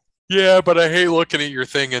comeback. Yeah, but I hate looking at your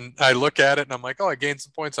thing, and I look at it and I'm like, oh, I gained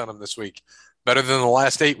some points on him this week. Better than the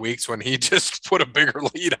last 8 weeks when he just put a bigger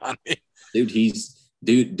lead on me.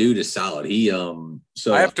 Dude, dude is solid.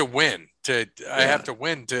 So I have to win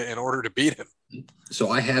in order to beat him. So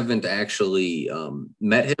I haven't actually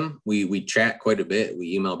met him. We chat quite a bit.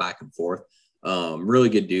 We email back and forth. Really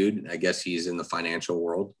good dude. I guess he's in the financial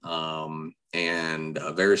world. And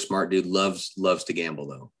a very smart dude. Loves to gamble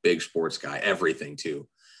though. Big sports guy. Everything too.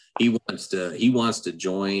 He wants to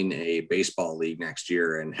join a baseball league next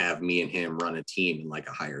year and have me and him run a team in like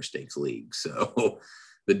a higher stakes league. So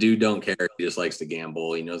the dude don't care. He just likes to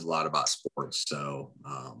gamble. He knows a lot about sports. So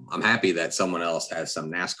I'm happy that someone else has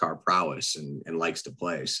some NASCAR prowess and likes to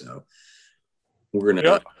play. So we're going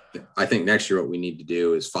to, I think next year what we need to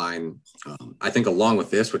do is find, I think along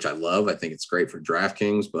with this, which I love, I think it's great for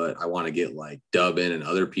DraftKings, but I want to get like Dub in and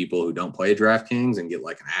other people who don't play DraftKings and get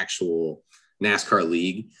like an actual NASCAR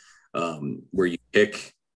league where you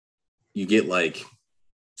get like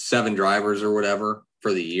 7 drivers or whatever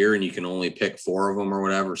for the year, and you can only pick 4 of them or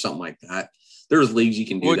whatever, something like that. There's leagues you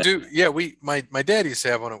can do that. My dad used to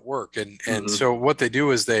have one at work, and so what they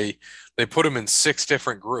do is they put them in 6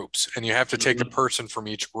 different groups, and you have to take a person from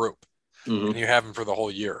each group, and you have them for the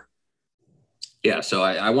whole year. Yeah, so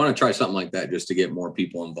I want to try something like that just to get more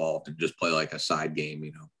people involved and just play like a side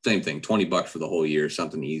game. Same thing, $20 for the whole year,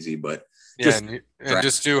 something easy, but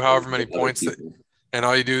just do however many points and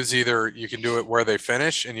all you do is either you can do it where they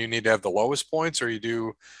finish and you need to have the lowest points, or you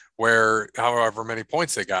do where however many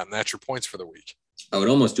points they got, and that's your points for the week. I would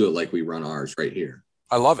almost do it like we run ours right here.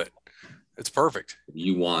 I love it. It's perfect.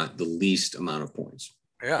 You want the least amount of points.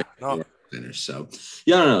 Yeah. No. Finish. So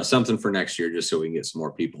I don't know, something for next year just so we can get some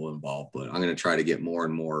more people involved. But I'm going to try to get more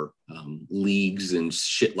and more leagues and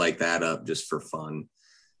shit like that up just for fun.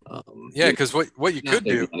 Because what you could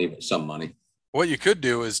do, some money. What you could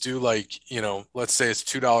do is do like, let's say it's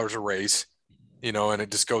 $2 a race, and it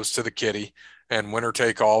just goes to the kitty, and winner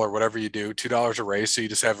take all or whatever you do, $2 a race. So you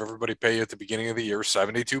just have everybody pay you at the beginning of the year,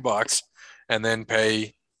 $72, and then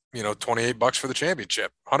pay, $28 for the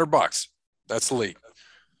championship, $100. That's the league.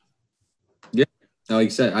 Yeah. Like I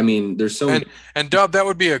said, I mean, there's so many. And Dub, that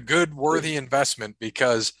would be a good worthy investment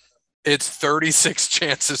because it's 36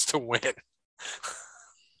 chances to win.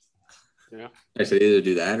 Yeah. I said either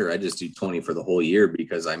do that or I just do 20 for the whole year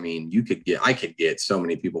because I mean, I could get so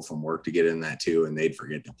many people from work to get in that too, and they'd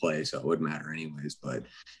forget to play. So it wouldn't matter anyways. But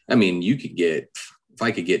I mean, you could get if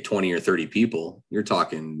I could get 20 or 30 people, you're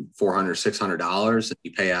talking $400, $600.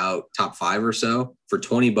 You pay out top 5 or so for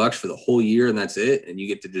 $20 for the whole year, and that's it. And you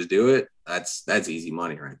get to just do it. That's easy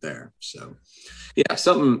money right there. So, yeah,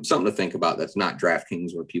 something to think about. That's not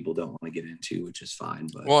DraftKings where people don't want to get into, which is fine.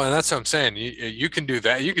 But well, and that's what I'm saying. You can do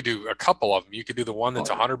that. You could do a couple of them. You could do the one that's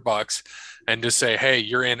 $100 and just say, hey,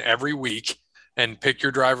 you're in every week, and pick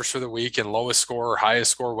your drivers for the week, and lowest score or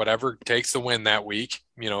highest score, whatever takes the win that week.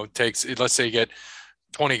 Let's say you get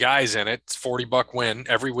 20 guys in it, it's $40 win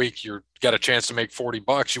every week. You got a chance to make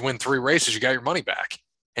 $40. You win 3 races, you got your money back,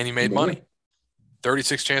 and you made money.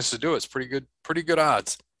 36 chances to do it. It's pretty good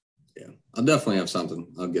odds. Yeah, I'll definitely have something.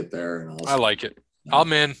 I'll get there, and I like it.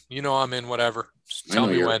 I'm in. I'm in. Whatever. Just tell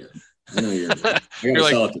me when. I know you're. I gotta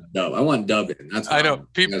sell it to Dub. I want Dub in. That's what I know.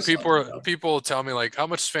 People will tell me like, how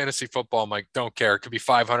much is fantasy football? I'm like, don't care. It could be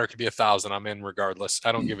 500. It could be 1,000. I'm in regardless.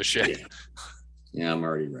 I don't give a shit. Yeah, I'm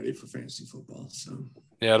already ready for fantasy football. So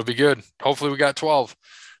yeah, it'll be good. Hopefully we got 12,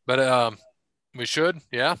 but we should.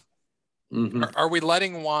 Yeah. Mm-hmm. Are we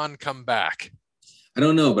letting Juan come back? I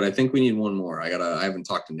don't know, but I think we need one more. I haven't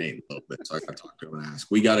talked to Nate a little bit, so I gotta talk to him and ask.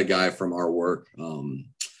 We got a guy from our work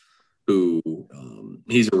who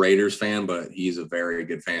he's a Raiders fan, but he's a very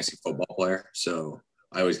good fantasy football player. So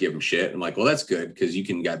I always give him shit. I'm like, well, that's good because you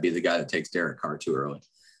can be the guy that takes Derek Carr too early.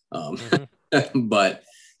 But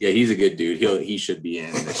yeah, he's a good dude. He should be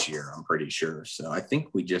in this year, I'm pretty sure. So I think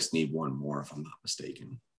we just need one more, if I'm not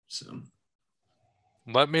mistaken. So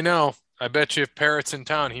let me know. I bet you if Parrot's in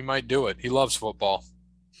town, he might do it. He loves football.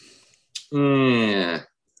 Yeah.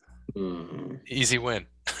 Easy win.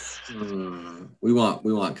 We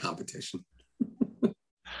want competition.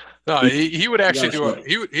 No, he would actually do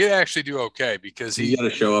it. He'd actually do okay because he's got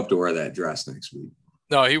to show up to wear that dress next week.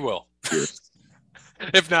 No, he will.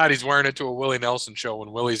 If not, he's wearing it to a Willie Nelson show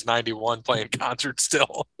when Willie's 91 playing concert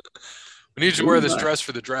still. We need you to wear this dress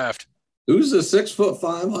for the draft. Who's the 6'5",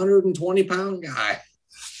 120-pound guy?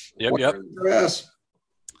 Yep. Dress.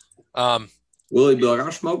 Willie be like, I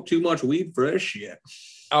smoked too much weed for this shit.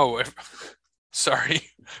 Oh, sorry.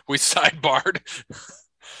 We sidebarred.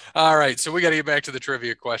 All right, so we got to get back to the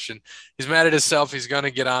trivia question. He's mad at himself. He's going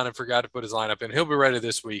to get on and forgot to put his lineup in. He'll be ready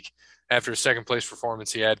this week after a second-place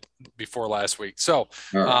performance he had before last week. So,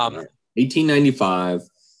 1895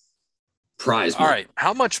 prize money. All right,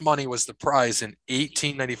 how much money was the prize in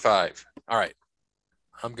 1895? All right,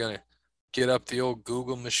 I'm going to get up the old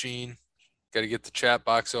Google machine. Got to get the chat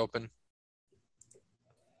box open.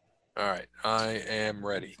 All right, I am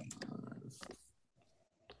ready.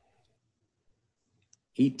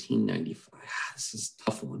 1895. This is a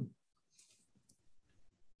tough one.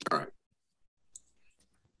 All right.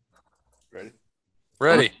 Ready?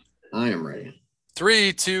 Ready. I am ready.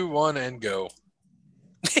 3, 2, 1, and go.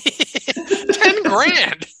 10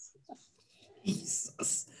 grand.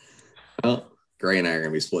 Jesus. Well, Gray and I are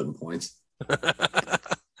going to be splitting points.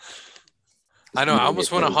 I know. I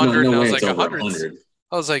almost won 100. And I was like 100.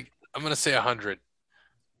 I was like, I'm going to say 100.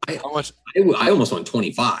 How much? I almost won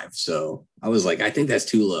 25. So I was like, I think that's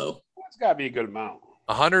too low. That's got to be a good amount.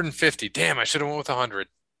 150. Damn, I should have went with 100.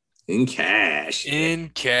 In cash.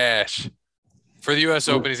 For the U.S.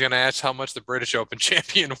 Open, he's going to ask how much the British Open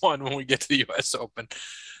champion won when we get to the U.S. Open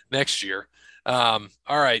next year. All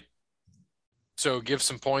right. So give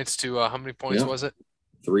some points to how many points was it?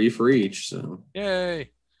 3 for each. So yay.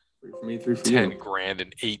 3 for me, 3 for 10 you. grand in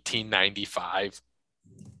 1895.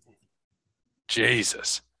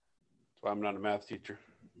 Jesus. That's why I'm not a math teacher.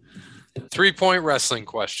 3-point wrestling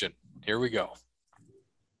question. Here we go.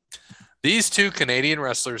 These two Canadian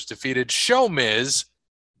wrestlers defeated Show Miz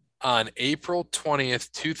on April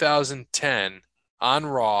 20th, 2010 on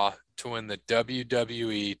Raw to win the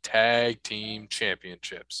WWE Tag Team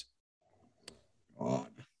Championships. God.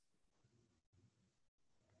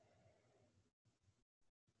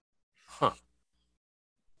 Huh.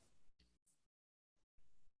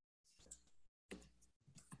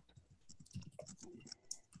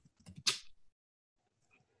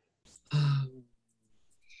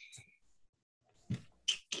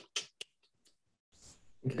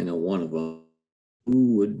 I think I know one of them.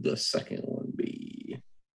 Who would the second one be?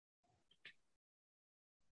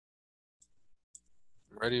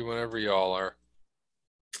 Ready whenever y'all are.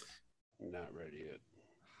 Not ready yet.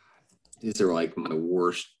 These are like my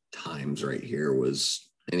worst times right here. Was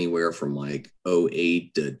anywhere from like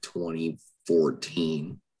 08 to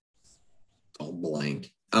 2014. All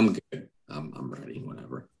blank. I'm good. I'm ready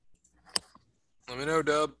whenever. Let me know,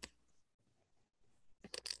 Dub.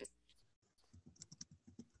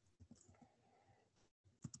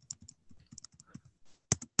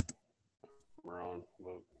 We're on.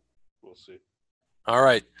 We'll see. All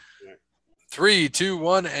right. 3, 2,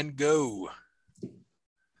 1, and go.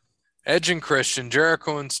 Edge and Christian,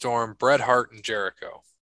 Jericho and Storm, Bret Hart and Jericho.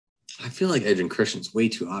 I feel like Edge and Christian's way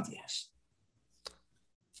too obvious.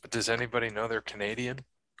 But does anybody know they're Canadian?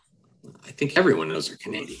 I think everyone knows they're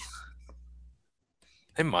Canadian.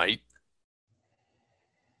 They might.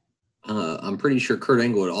 I'm pretty sure Kurt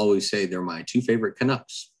Angle would always say they're my two favorite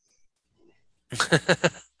Canucks.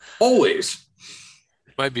 Always.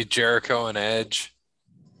 Might be Jericho and Edge.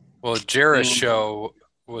 Well, Show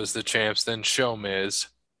was the champs, then Show Miz.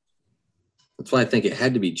 That's why I think it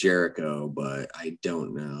had to be Jericho, but I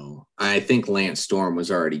don't know. I think Lance Storm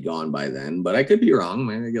was already gone by then, but I could be wrong.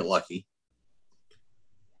 Maybe I get lucky.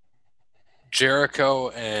 Jericho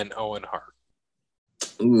and Owen Hart.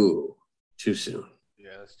 Ooh, too soon.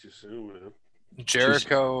 Yeah, that's too soon, man.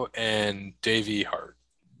 Jericho and Davey Hart.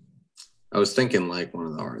 I was thinking like one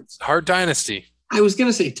of the Harts. Hart Dynasty. I was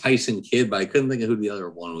gonna say Tyson Kidd, but I couldn't think of who the other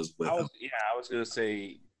one was with him. I was gonna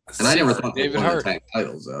say. And I never thought they David won Hart. the tag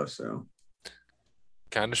titles though. So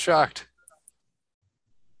Kind of shocked.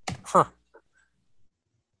 Huh.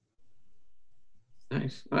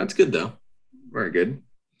 nice. Well, that's good though. Very good.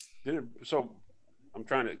 So I'm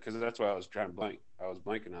trying to, because that's why I was trying to blank. I was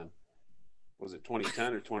blanking on. Was it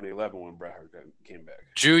 2010 or 2011 when Bret Hart came back?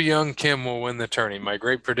 Ju Young Kim will win the tourney. My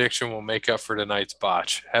great prediction will make up for tonight's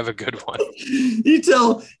botch. Have a good one. You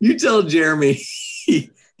tell Jeremy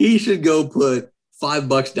he should go put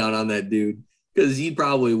 $5 down on that dude because he'd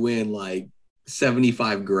probably win like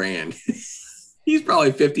 75 grand. He's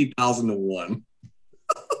probably 50,000 to 1.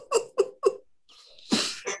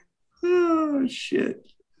 Oh shit.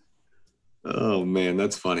 Oh man,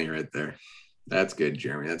 that's funny right there. That's good,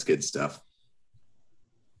 Jeremy. That's good stuff.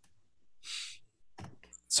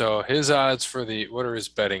 So his odds for what are his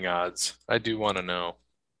betting odds? I do want to know.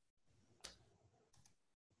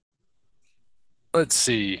 Let's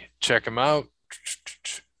see. Check him out.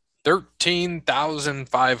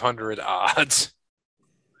 13,500 odds.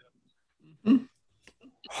 Mm-hmm.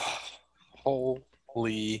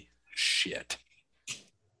 Holy shit.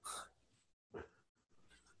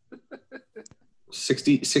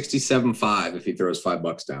 67.5 if he throws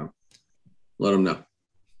 $5 down. Let him know.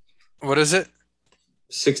 What is it?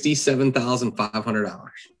 $67,500.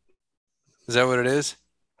 Is that what it is?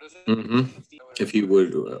 Mm-hmm. If you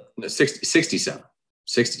would, 67.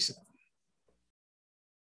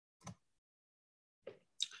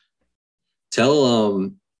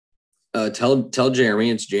 Tell Jeremy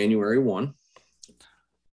it's January 1.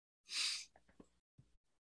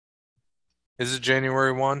 Is it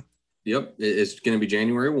January 1? Yep, it's going to be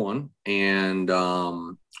January 1, and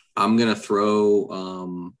I'm gonna throw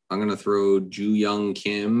Ju Young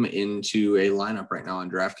Kim into a lineup right now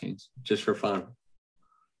on DraftKings just for fun.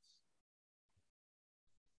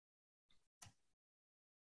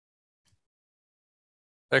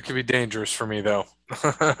 That could be dangerous for me, though.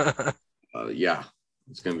 Yeah,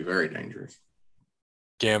 it's gonna be very dangerous.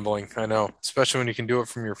 Gambling, I know, especially when you can do it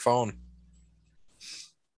from your phone.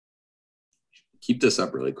 Keep this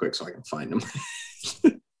up really quick so I can find him.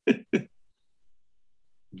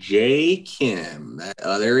 Jay Kim.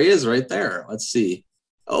 There he is right there. Let's see.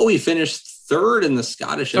 Oh, he finished third in the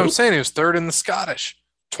Scottish So I'm Open. saying he was third in the Scottish,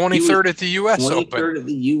 23rd at the U.S. Open. 23rd at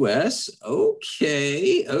the U.S.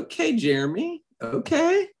 Okay, Jeremy.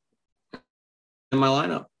 Okay. In my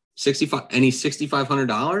lineup, 65, and he's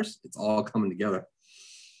 $6,500. It's all coming together.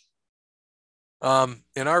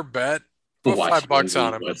 In our bet, put $5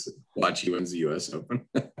 on him. Watch he wins the U.S. Open.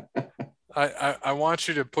 I want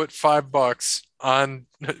you to put $5 on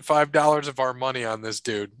 $5 of our money on this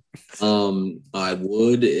dude. I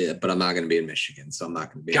would, but I'm not going to be in Michigan, so I'm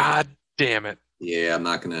not going to be. God damn it! Yeah, I'm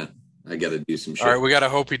not going to. I got to do some shit. All right, we got to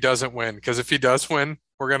hope he doesn't win, because if he does win,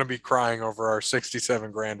 we're going to be crying over our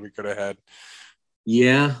 67 grand we could have had.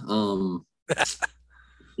 Yeah.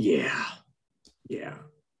 Yeah.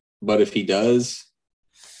 But if he does,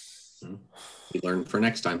 we learn for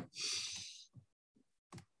next time.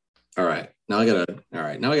 All right. Now I gotta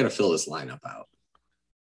fill this lineup out.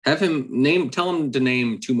 Have him tell him to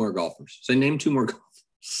name 2 more golfers. Say name 2 more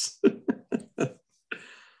golfers.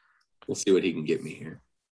 We'll see what he can get me here.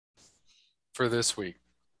 For this week.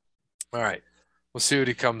 All right. We'll see what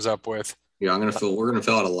he comes up with. Yeah, we're gonna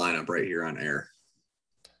fill out a lineup right here on air.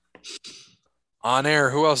 On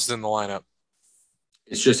air, who else is in the lineup?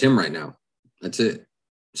 It's just him right now. That's it.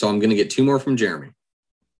 So I'm gonna get 2 more from Jeremy.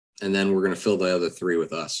 And then we're gonna fill the other 3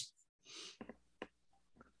 with us.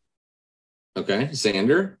 Okay,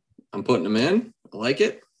 Xander, I'm putting him in. I like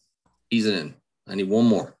it. He's in. I need 1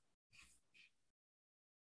 more.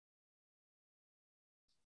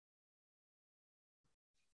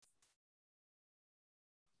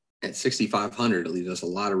 At 6,500, it leaves us a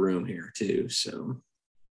lot of room here too. So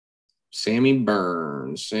Sammy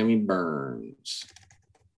Burns.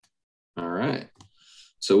 All right.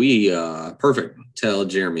 So we perfect. Tell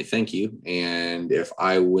Jeremy thank you. And if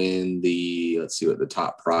I win let's see what the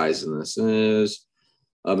top prize in this is.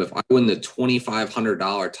 If I win the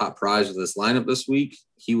 $2,500 top prize of this lineup this week,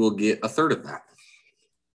 he will get a third of that.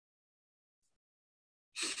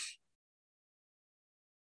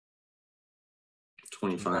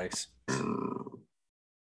 Nice.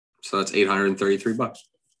 So that's $833.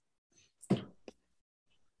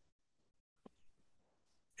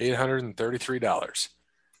 $833.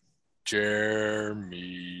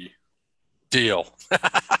 Jeremy. Deal.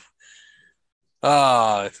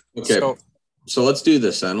 Okay. So let's do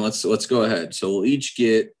this then. Let's go ahead. So we'll each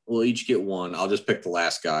get one. I'll just pick the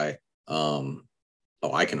last guy.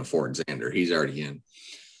 I can afford Xander. He's already in.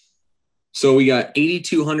 So we got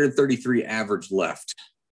 8,233 average left.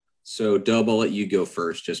 So Dub, I'll let you go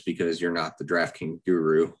first just because you're not the DraftKings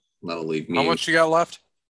guru. That'll leave me. How much you got left?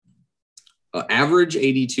 Average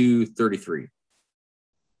 8,233.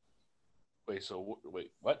 Wait,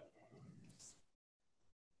 what?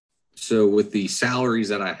 So with the salaries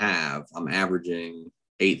that I have, I'm averaging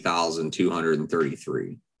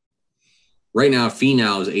 8,233. Right now, fee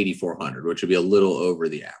now is 8,400, which would be a little over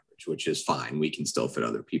the average, which is fine. We can still fit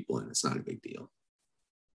other people in. It's not a big deal.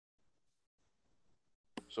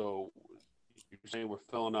 So you're saying we're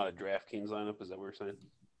filling out a DraftKings lineup? Is that what you're saying?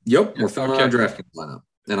 Yep, we're filling out a DraftKings lineup.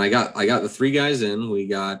 And I got the three guys in. We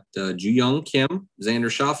got Ju-Young Kim, Xander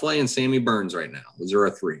Schauffele, and Sammy Burns right now. Those are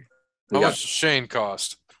our three. How much does Shane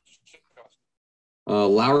cost?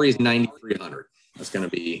 Lowry's 9,300. It's gonna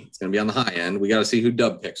be on the high end. We got to see who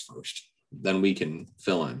Dub picks first. Then we can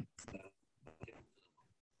fill in.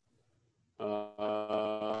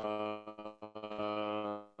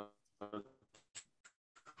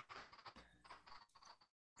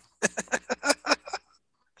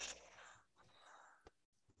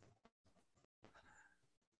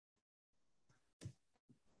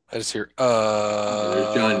 I just hear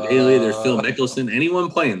there's John Daly, there's Phil Mickelson. Anyone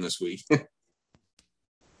playing this week?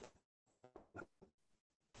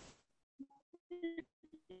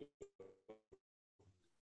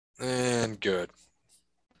 And good.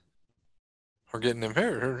 We're getting him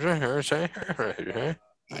here.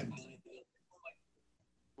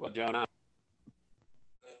 Well, John,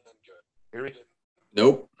 hear me?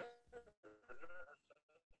 Nope.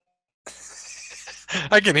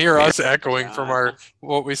 I can hear us echoing from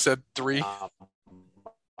what we said 3.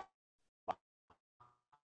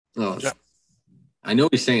 Oh, yeah. I know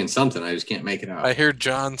he's saying something. I just can't make it out. I hear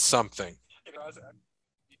John something.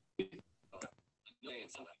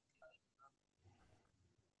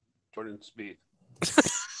 Jordan Spieth.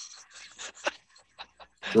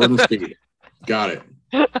 Jordan Spieth. Got it.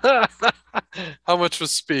 How much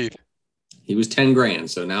was Spieth? He was 10 grand.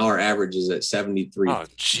 So now our average is at 73. Oh,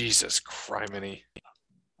 Jesus criminy.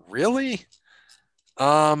 Really?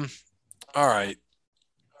 All right.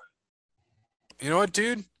 You know what,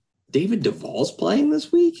 dude? David Duvall's playing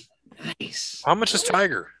this week? Nice. How much is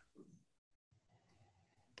Tiger?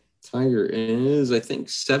 Tiger is, I think,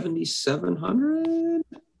 7,700?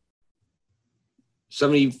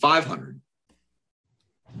 7,500.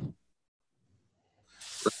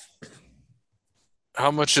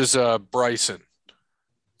 How much is Bryson?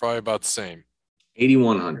 Probably about the same.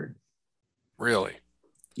 8,100. Really?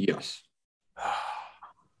 Yes.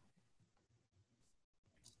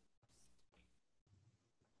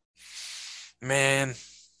 Man.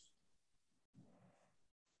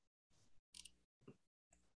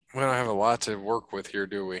 We don't have a lot to work with here,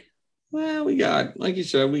 do we? Well, we got, like you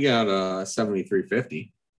said, we got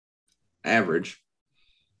 7,350 average.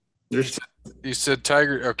 You said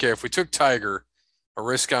Tiger. Okay, if we took Tiger, a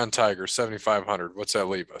risk on Tiger, 7,500. What's that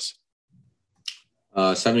leave us?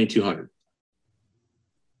 7,200.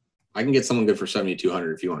 I can get someone good for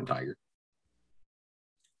 7,200 if you want Tiger.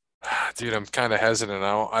 Dude, I'm kind of hesitant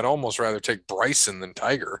now. I'd almost rather take Bryson than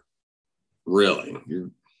Tiger. Really?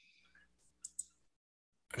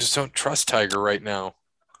 I just don't trust Tiger right now.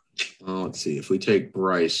 Oh, let's see. If we take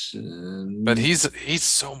Bryson. But he's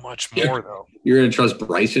so much more, though. You're going to trust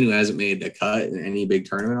Bryson, who hasn't made the cut in any big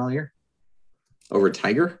tournament all year? Over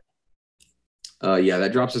Tiger? Yeah,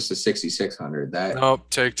 that drops us to 6,600. Nope,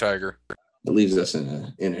 take Tiger. It leaves us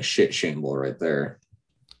in a shit shamble right there.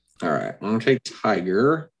 All right, I'm going to take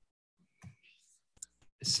Tiger.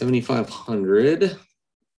 7,500.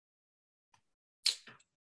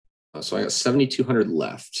 So I got 7,200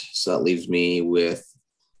 left. So that leaves me with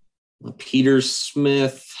Peter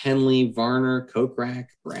Smith, Henley, Varner, Kokrak,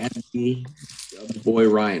 Bradley, boy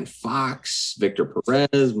Ryan Fox, Victor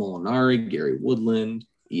Perez, Molinari, Gary Woodland,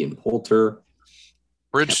 Ian Poulter.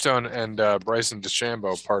 Bridgestone and Bryson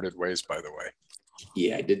DeChambeau parted ways, by the way.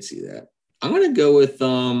 Yeah, I did see that. I'm gonna go with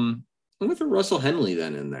I'm gonna throw Russell Henley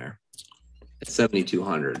then in there at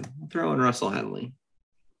 7,200. I'm throwing Russell Henley.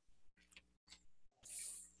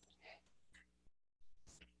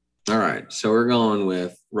 All right, so we're going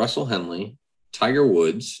with Russell Henley, Tiger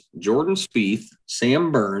Woods, Jordan Spieth,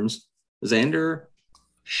 Sam Burns, Xander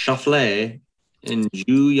Schauffele, and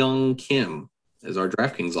Ju Young Kim as our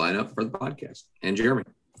DraftKings lineup for the podcast. And Jeremy.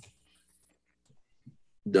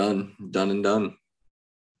 Done and done.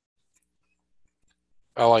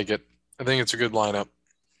 I like it. I think it's a good lineup.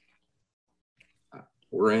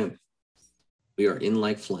 We're in. We are in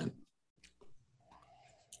like Flint.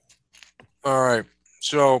 All right.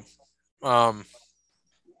 So, I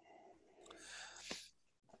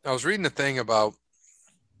was reading a thing about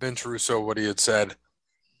Vince Russo, what he had said.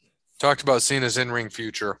 Talked about Cena's in-ring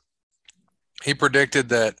future. He predicted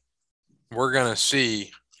that we're going to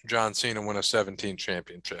see John Cena win a 17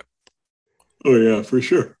 championship. Oh, yeah, for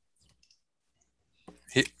sure.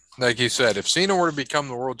 Like he said, if Cena were to become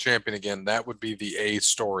the world champion again, that would be the A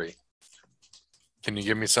story. Can you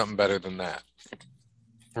give me something better than that?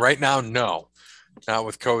 Right now, no. Not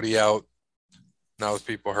with Cody out, not with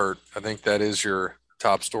people hurt. I think that is your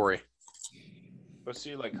top story. But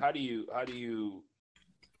see, like, how do you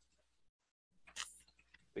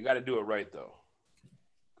they got to do it right, though.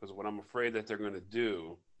 Because what I'm afraid that they're going to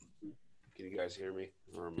do, can you guys hear me?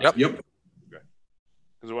 Yep.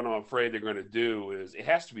 Because what I'm afraid they're going to do is it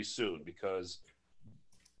has to be soon, because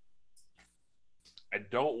I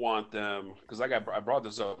don't want them, because I brought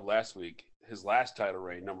this up last week. His last title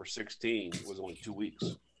reign, number 16, was only 2 weeks.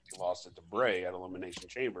 He lost it to Bray at Elimination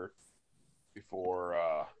Chamber before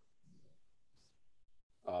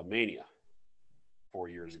Mania 4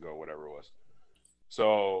 years ago, whatever it was.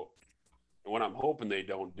 So what I'm hoping they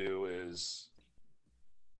don't do is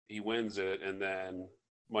he wins it and then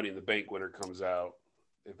Money in the Bank winner comes out,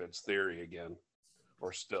 if it's Theory again,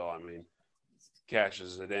 or still, I mean,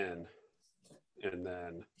 cashes it in, and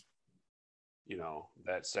then, you know,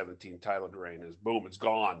 that 17 title reign is boom, it's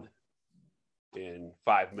gone in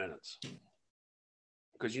 5 minutes.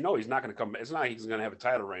 Because you know he's not going to come. It's not like he's going to have a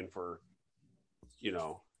title reign for, you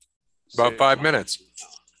know, about 5 minutes.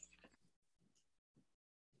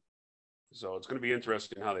 So it's going to be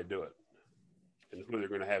interesting how they do it and who they're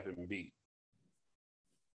going to have him beat.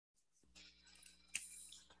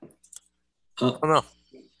 I don't know.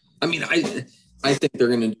 I mean, I think they're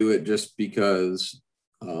going to do it just because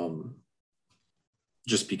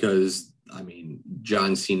I mean,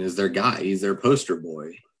 John Cena is their guy. He's their poster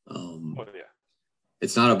boy. Oh, yeah.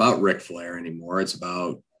 It's not about Ric Flair anymore. It's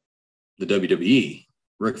about the WWE.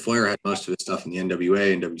 Ric Flair had most of his stuff in the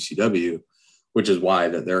NWA and WCW, which is why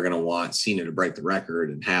that they're going to want Cena to break the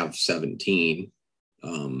record and have 17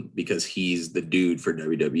 because he's the dude for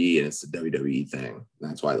WWE and it's the WWE thing.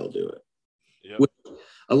 That's why they'll do it. Yep. Which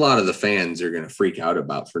a lot of the fans are going to freak out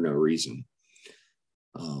about for no reason.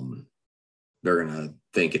 They're going to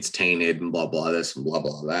think it's tainted and blah, blah, this and blah,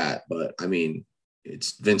 blah, that. But I mean,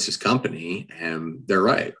 it's Vince's company and they're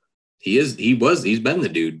right. He's been the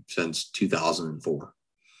dude since 2004.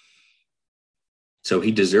 So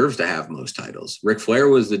he deserves to have most titles. Ric Flair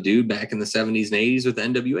was the dude back in the 70s and 80s with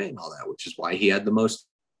NWA and all that, which is why he had the most.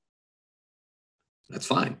 That's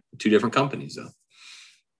fine. Two different companies, though.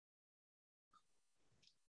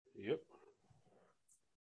 Yep.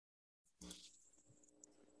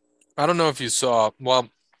 I don't know if you saw. Well,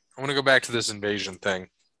 I want to go back to this Invasion thing.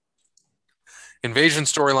 Invasion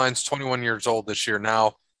storyline's 21 years old this year.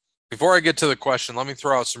 Now, before I get to the question, let me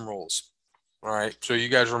throw out some rules. All right. So you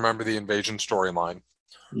guys remember the Invasion storyline.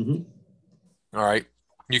 Mm-hmm. All right.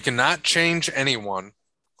 You cannot change anyone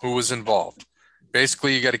who was involved.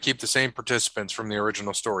 Basically, you got to keep the same participants from the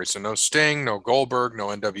original story. So no Sting, no Goldberg, no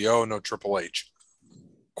NWO, no Triple H.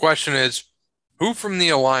 Question is, who from the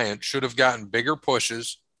Alliance should have gotten bigger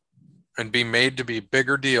pushes and be made to be a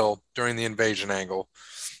bigger deal during the Invasion angle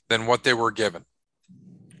than what they were given?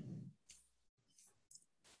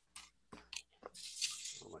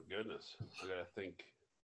 Oh, my goodness. I got to think.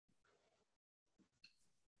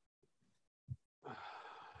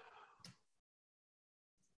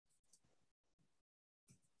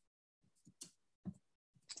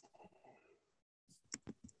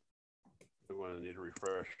 I'm going to need a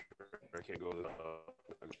refresh. I can't go to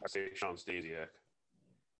I say Sean Stasiak.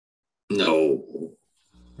 No.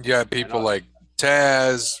 You got people like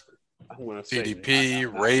Taz, I'm going to say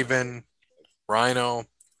DDP, Raven, Rhino.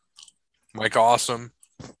 Mike Awesome.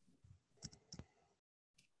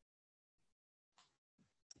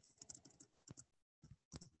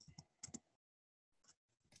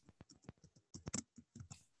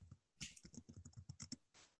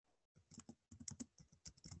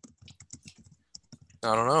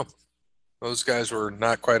 I don't know. Those guys were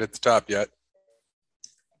not quite at the top yet.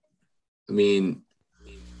 I mean,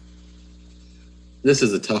 this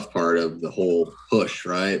is the tough part of the whole push,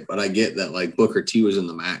 right? But I get that, like, Booker T was in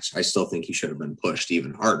the match. I still think he should have been pushed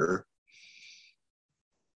even harder.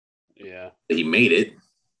 Yeah. He made it.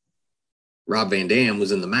 Rob Van Dam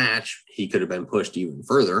was in the match. He could have been pushed even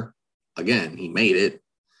further. Again, he made it.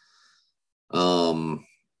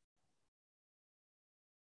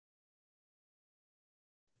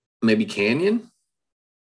 Maybe Canyon.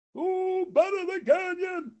 Ooh, better than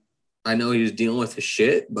Canyon. I know he was dealing with his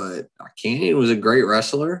shit, but Canyon was a great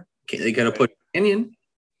wrestler. They could have put Canyon.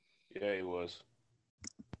 Yeah, he was.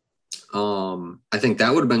 I think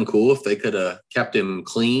that would have been cool if they could have kept him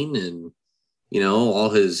clean and, you know,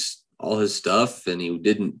 all his stuff, and he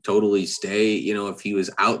didn't totally stay, you know, if he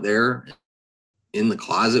was out there in the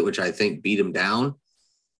closet, which I think beat him down.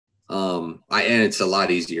 And it's a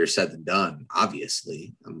lot easier said than done,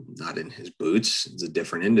 obviously. I'm not in his boots. It's a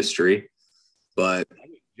different industry. But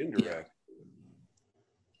Jindrak.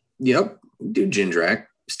 Yep, do Jindrak.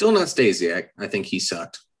 Still not Stasiak. I think he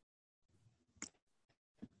sucked.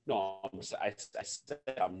 No, I said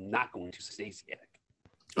I'm not going to Stasiak.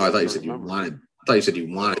 Oh, I thought you said you wanted. I thought you said you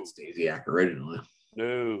wanted Stasiak originally.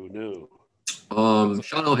 No.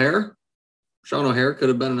 Sean O'Hare. Sean O'Hare could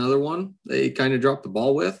have been another one they kind of dropped the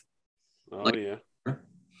ball with. Oh, yeah.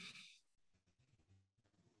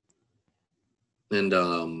 And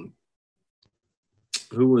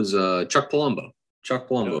who was Chuck Palumbo? Chuck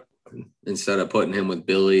Palumbo. Yep. Instead of putting him with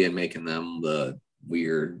Billy and making them the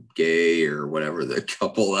weird gay or whatever the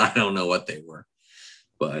couple, I don't know what they were.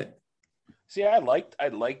 But see, I liked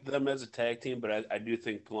them as a tag team, but I do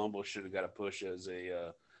think Palumbo should have got a push as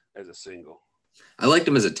a single. I liked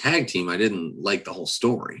him as a tag team. I didn't like the whole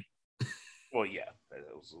story. Well, yeah, that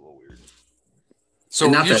was a little weird. So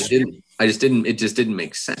not that it didn't. It just didn't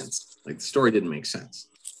make sense. Like, the story didn't make sense.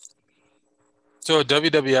 So a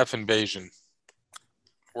WWF invasion.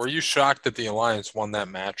 Were you shocked that the Alliance won that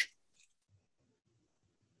match?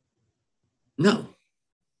 No.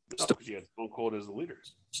 You had Stone Cold as the leader.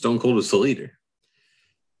 Stone Cold was the leader.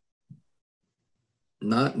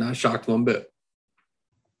 Not shocked one bit.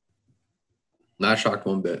 Not shocked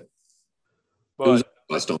one bit. But it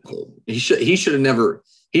was Stone Cold. He should have never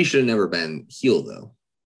been heel though.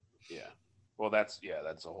 Yeah. Well, that's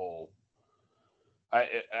a whole.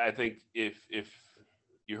 I think if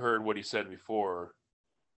you heard what he said before,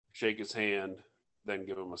 shake his hand, then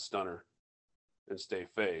give him a stunner, and stay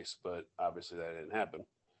face. But obviously that didn't happen.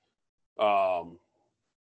 What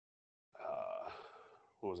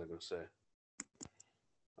was I going to say?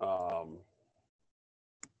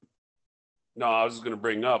 No, I was just going to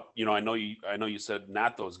bring up. You know, I know you said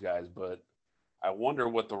not those guys, but I wonder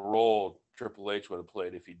what the role Triple H would have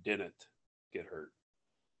played if he didn't get hurt.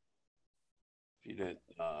 If he didn't,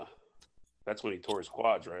 that's when he tore his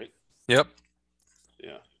quads, right? Yep.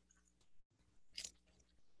 Yeah.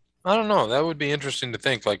 I don't know. That would be interesting to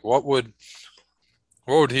think. Like, what would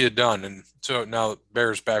he have done? And so now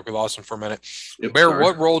Bear's back with Austin for a minute. Yep, Bear, sorry.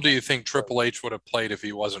 what role do you think Triple H would have played if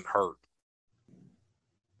he wasn't hurt?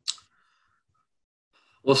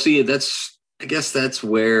 Well, see, I guess that's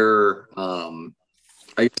where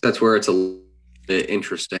it's a little bit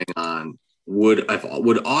interesting on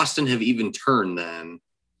would Austin have even turned then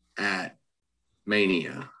at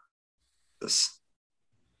Mania? Yeah,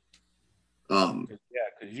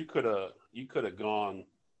 because you could have gone. Is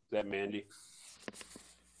that Mandy?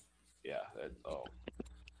 Yeah.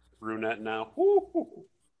 Brunette now. Woo-hoo.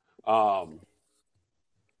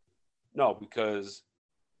 No, because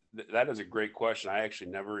that is a great question. I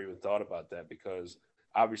actually never even thought about that, because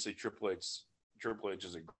obviously Triple H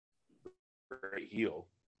is a great heel.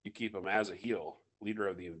 You keep him as a heel, leader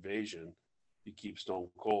of the invasion. You keep Stone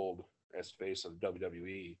Cold as face of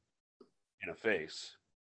WWE in a face.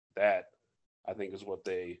 That, I think, is what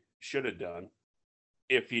they should have done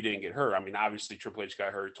if he didn't get hurt. I mean, obviously Triple H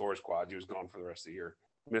got hurt, tore his quad. He was gone for the rest of the year.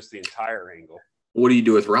 Missed the entire angle. What do you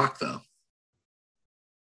do with Rock, though?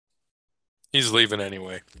 He's leaving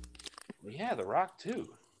anyway. Yeah, The Rock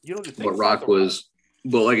too. You don't think. But Rock was,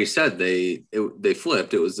 well, like I said, they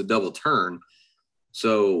flipped. It was the double turn.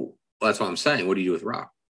 So that's what I'm saying. What do you do with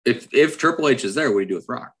Rock? If Triple H is there, what do you do with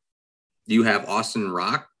Rock? Do you have Austin and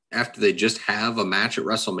Rock after they just have a match at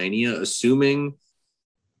WrestleMania, assuming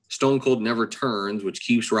Stone Cold never turns, which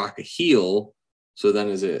keeps Rock a heel? So then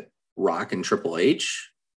is it Rock and Triple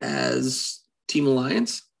H as Team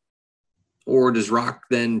Alliance? Or does Rock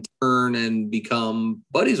then turn and become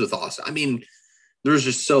buddies with Austin? I mean, there's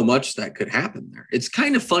just so much that could happen there. It's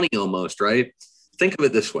kind of funny almost, right? Think of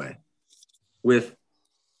it this way. If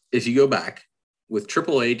you go back, with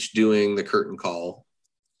Triple H doing the curtain call,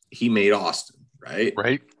 he made Austin, right?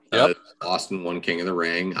 Right. Yep. Austin won King of the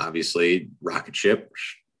Ring, obviously, rocket ship,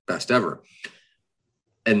 best ever.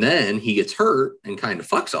 And then he gets hurt and kind of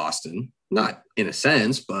fucks Austin, not in a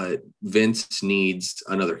sense, but Vince needs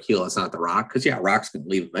another heel. It's not The Rock, because Rock's going to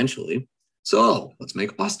leave eventually. So let's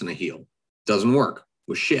make Austin a heel. Doesn't work.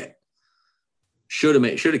 Was shit. Should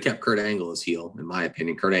have kept Kurt Angle as heel, in my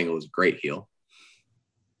opinion. Kurt Angle was a great heel.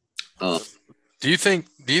 Do you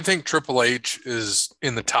think Triple H is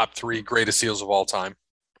in the top 3 greatest heels of all time?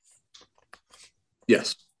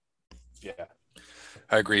 Yes. Yeah.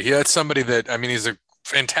 I agree. That's somebody that, I mean, he's a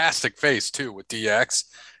fantastic face too with DX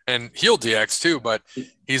and heel DX too, but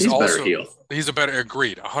he's also better heel. He's a better,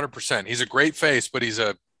 agreed, 100%. He's a great face, but he's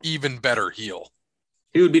a even better heel.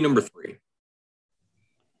 He would be number 3.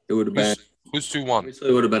 It would have been who's 2-1? Obviously,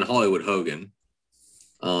 it would have been Hollywood Hogan.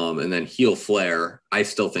 And then heel Flair. I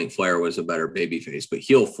still think Flair was a better babyface, but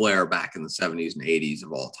heel Flair back in the 70s and 80s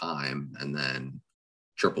of all time, and then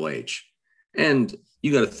Triple H. And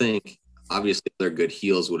you got to think, obviously, their good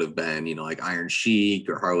heels would have been, like Iron Sheik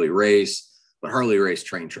or Harley Race, but Harley Race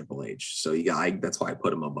trained Triple H, so that's why I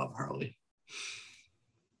put him above Harley.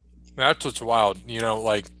 That's what's wild.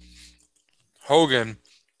 Like Hogan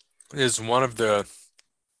is one of the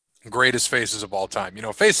greatest faces of all time.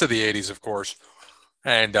 Face of the 80s, of course.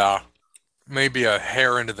 And maybe a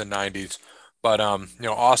hair into the 90s, but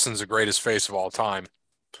Austin's the greatest face of all time,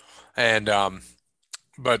 and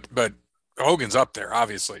but Hogan's up there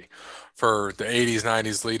obviously for the 80s,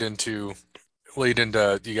 90s lead into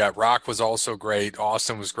you got Rock was also great,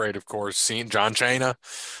 Austin was great, of course, John Cena,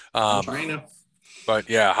 but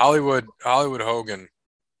yeah, Hollywood Hogan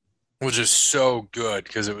was just so good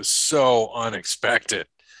because it was so unexpected,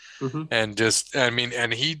 and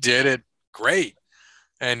and he did it great.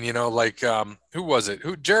 And, who was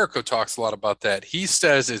it? Jericho talks a lot about that. He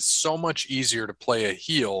says it's so much easier to play a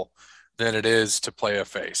heel than it is to play a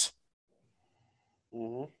face.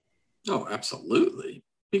 Mm-hmm. Oh, absolutely.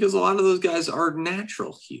 Because a lot of those guys are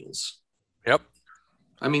natural heels. Yep.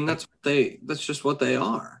 I mean, that's just what they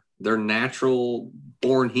are. They're natural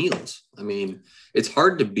born heels. I mean, it's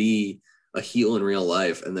hard to be a heel in real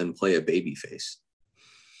life and then play a baby face.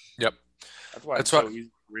 Yep. That's why it's so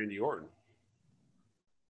easy for Randy Orton.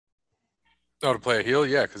 Oh, to play a heel,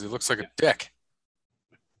 yeah, because he looks like a dick.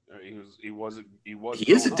 He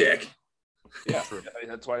is a dick. Yeah,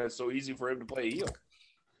 that's why it's so easy for him to play a heel.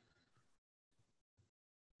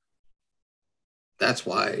 That's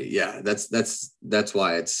why, that's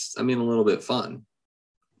why it's, a little bit fun.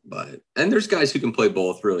 And there's guys who can play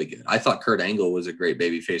both really good. I thought Kurt Angle was a great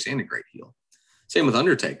babyface and a great heel. Same with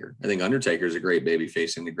Undertaker. I think Undertaker is a great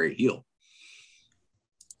babyface and a great heel.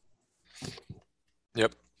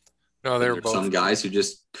 Yep. No, there were both. Some guys who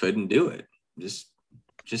just couldn't do it. Just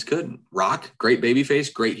couldn't. Rock, great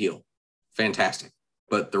babyface, great heel. Fantastic.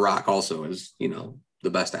 But The Rock also is, the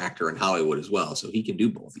best actor in Hollywood as well. So he can do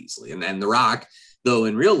both easily. And The Rock, though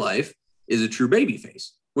in real life, is a true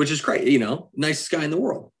babyface, which is great. Nicest guy in the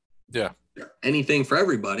world. Yeah. Anything for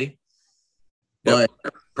everybody. Yep.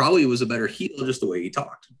 But probably was a better heel just the way he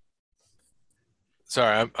talked.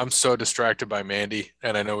 Sorry, I'm so distracted by Mandy,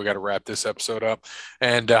 and I know we got to wrap this episode up.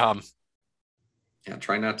 And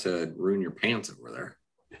try not to ruin your pants over there.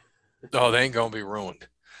 Oh, they ain't gonna be ruined.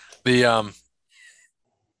 Damn,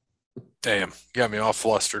 got me all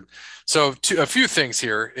flustered. So a few things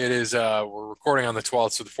here. It is we're recording on the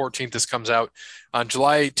 12th, so the 14th this comes out on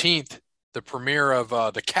July 18th. The premiere of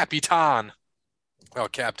the Capitan,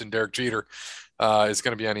 Captain Derek Jeter, is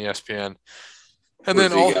going to be on ESPN. And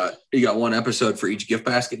then you got one episode for each gift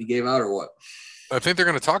basket he gave out, or what? I think they're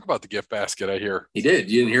going to talk about the gift basket. I hear he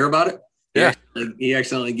did. You didn't hear about it? Yeah, he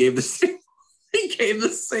accidentally gave the same. He gave the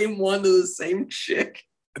same one to the same chick.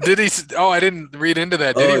 Did he? Oh, I didn't read into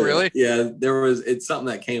that. Did he really? Yeah, it's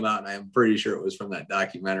something that came out, and I'm pretty sure it was from that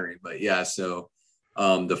documentary. But yeah, so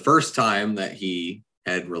the first time that he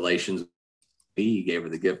had relations, he gave her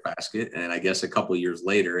the gift basket, and I guess a couple of years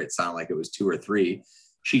later, it sounded like it was 2 or 3.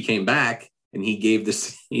 She came back. And he gave the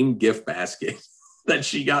same gift basket that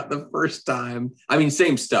she got the first time.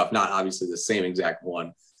 Same stuff, not obviously the same exact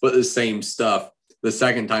one, but the same stuff the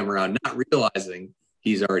second time around, not realizing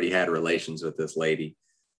he's already had relations with this lady.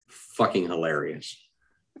 Fucking hilarious.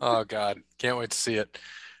 Oh, God. Can't wait to see it.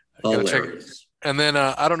 Hilarious. And then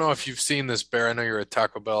I don't know if you've seen this, Bear. I know you're a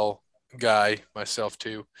Taco Bell guy, myself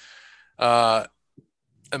too.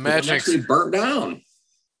 Imagine actually burnt down.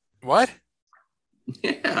 What?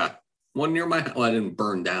 Yeah, one near my. Well, I didn't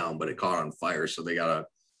burn down, but it caught on fire, so they gotta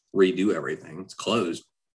redo everything. It's closed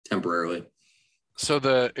temporarily. So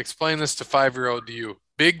explain this to 5-year-old you.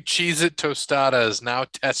 Big Cheez-It Tostada is now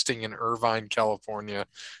testing in Irvine, California.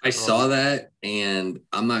 I saw that, and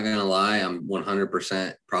I'm not gonna lie, I'm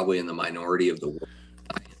 100% probably in the minority of the world.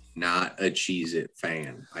 I'm not a Cheez-It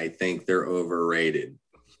fan. I think they're overrated.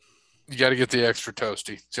 You got to get the extra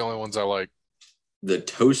toasty. It's the only ones I like. The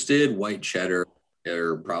toasted white cheddar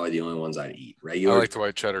are probably the only ones I'd eat. Regular, I like the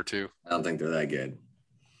white cheddar too. I don't think they're that good.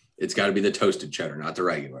 It's got to be the toasted cheddar, not the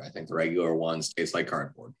regular. I think the regular ones taste like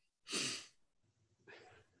cardboard.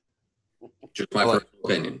 Just my personal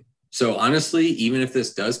opinion. So honestly, even if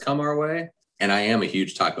this does come our way, and I am a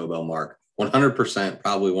huge Taco Bell mark, 100%,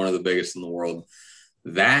 probably one of the biggest in the world,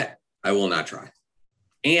 that I will not try.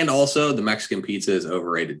 And also, the Mexican pizza is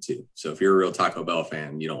overrated too. So if you're a real Taco Bell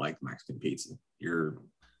fan, you don't like the Mexican pizza. You're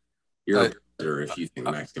a predator if you think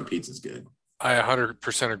Mexican pizza is good. I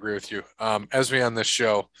 100% agree with you. As we end this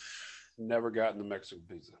show, never gotten the Mexican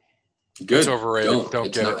pizza. Good. It's overrated. Don't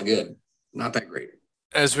it's get not it. Good. Not that great.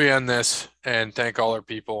 As we end this and thank all our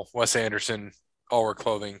people, Wes Anderson, All Wear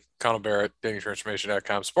Clothing, Connell Barrett,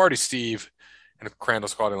 DannyTransformation.com, Sparty Steve, and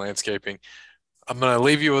Crandall's Quality Landscaping. I'm going to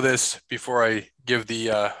leave you with this before I give the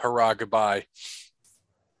hurrah goodbye.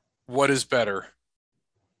 What is better,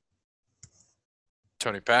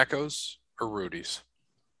 Tony Packo's or Rudy's?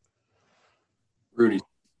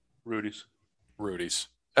 Rudy's.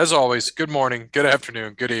 As always, good morning, good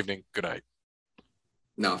afternoon, good evening, good night.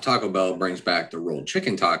 Now, if Taco Bell brings back the rolled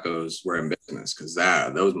chicken tacos, we're in business because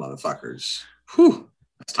those motherfuckers,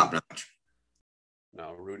 that's top notch.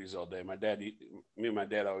 No, Rudy's all day. Me and my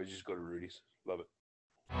dad always just go to Rudy's. Love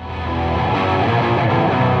it.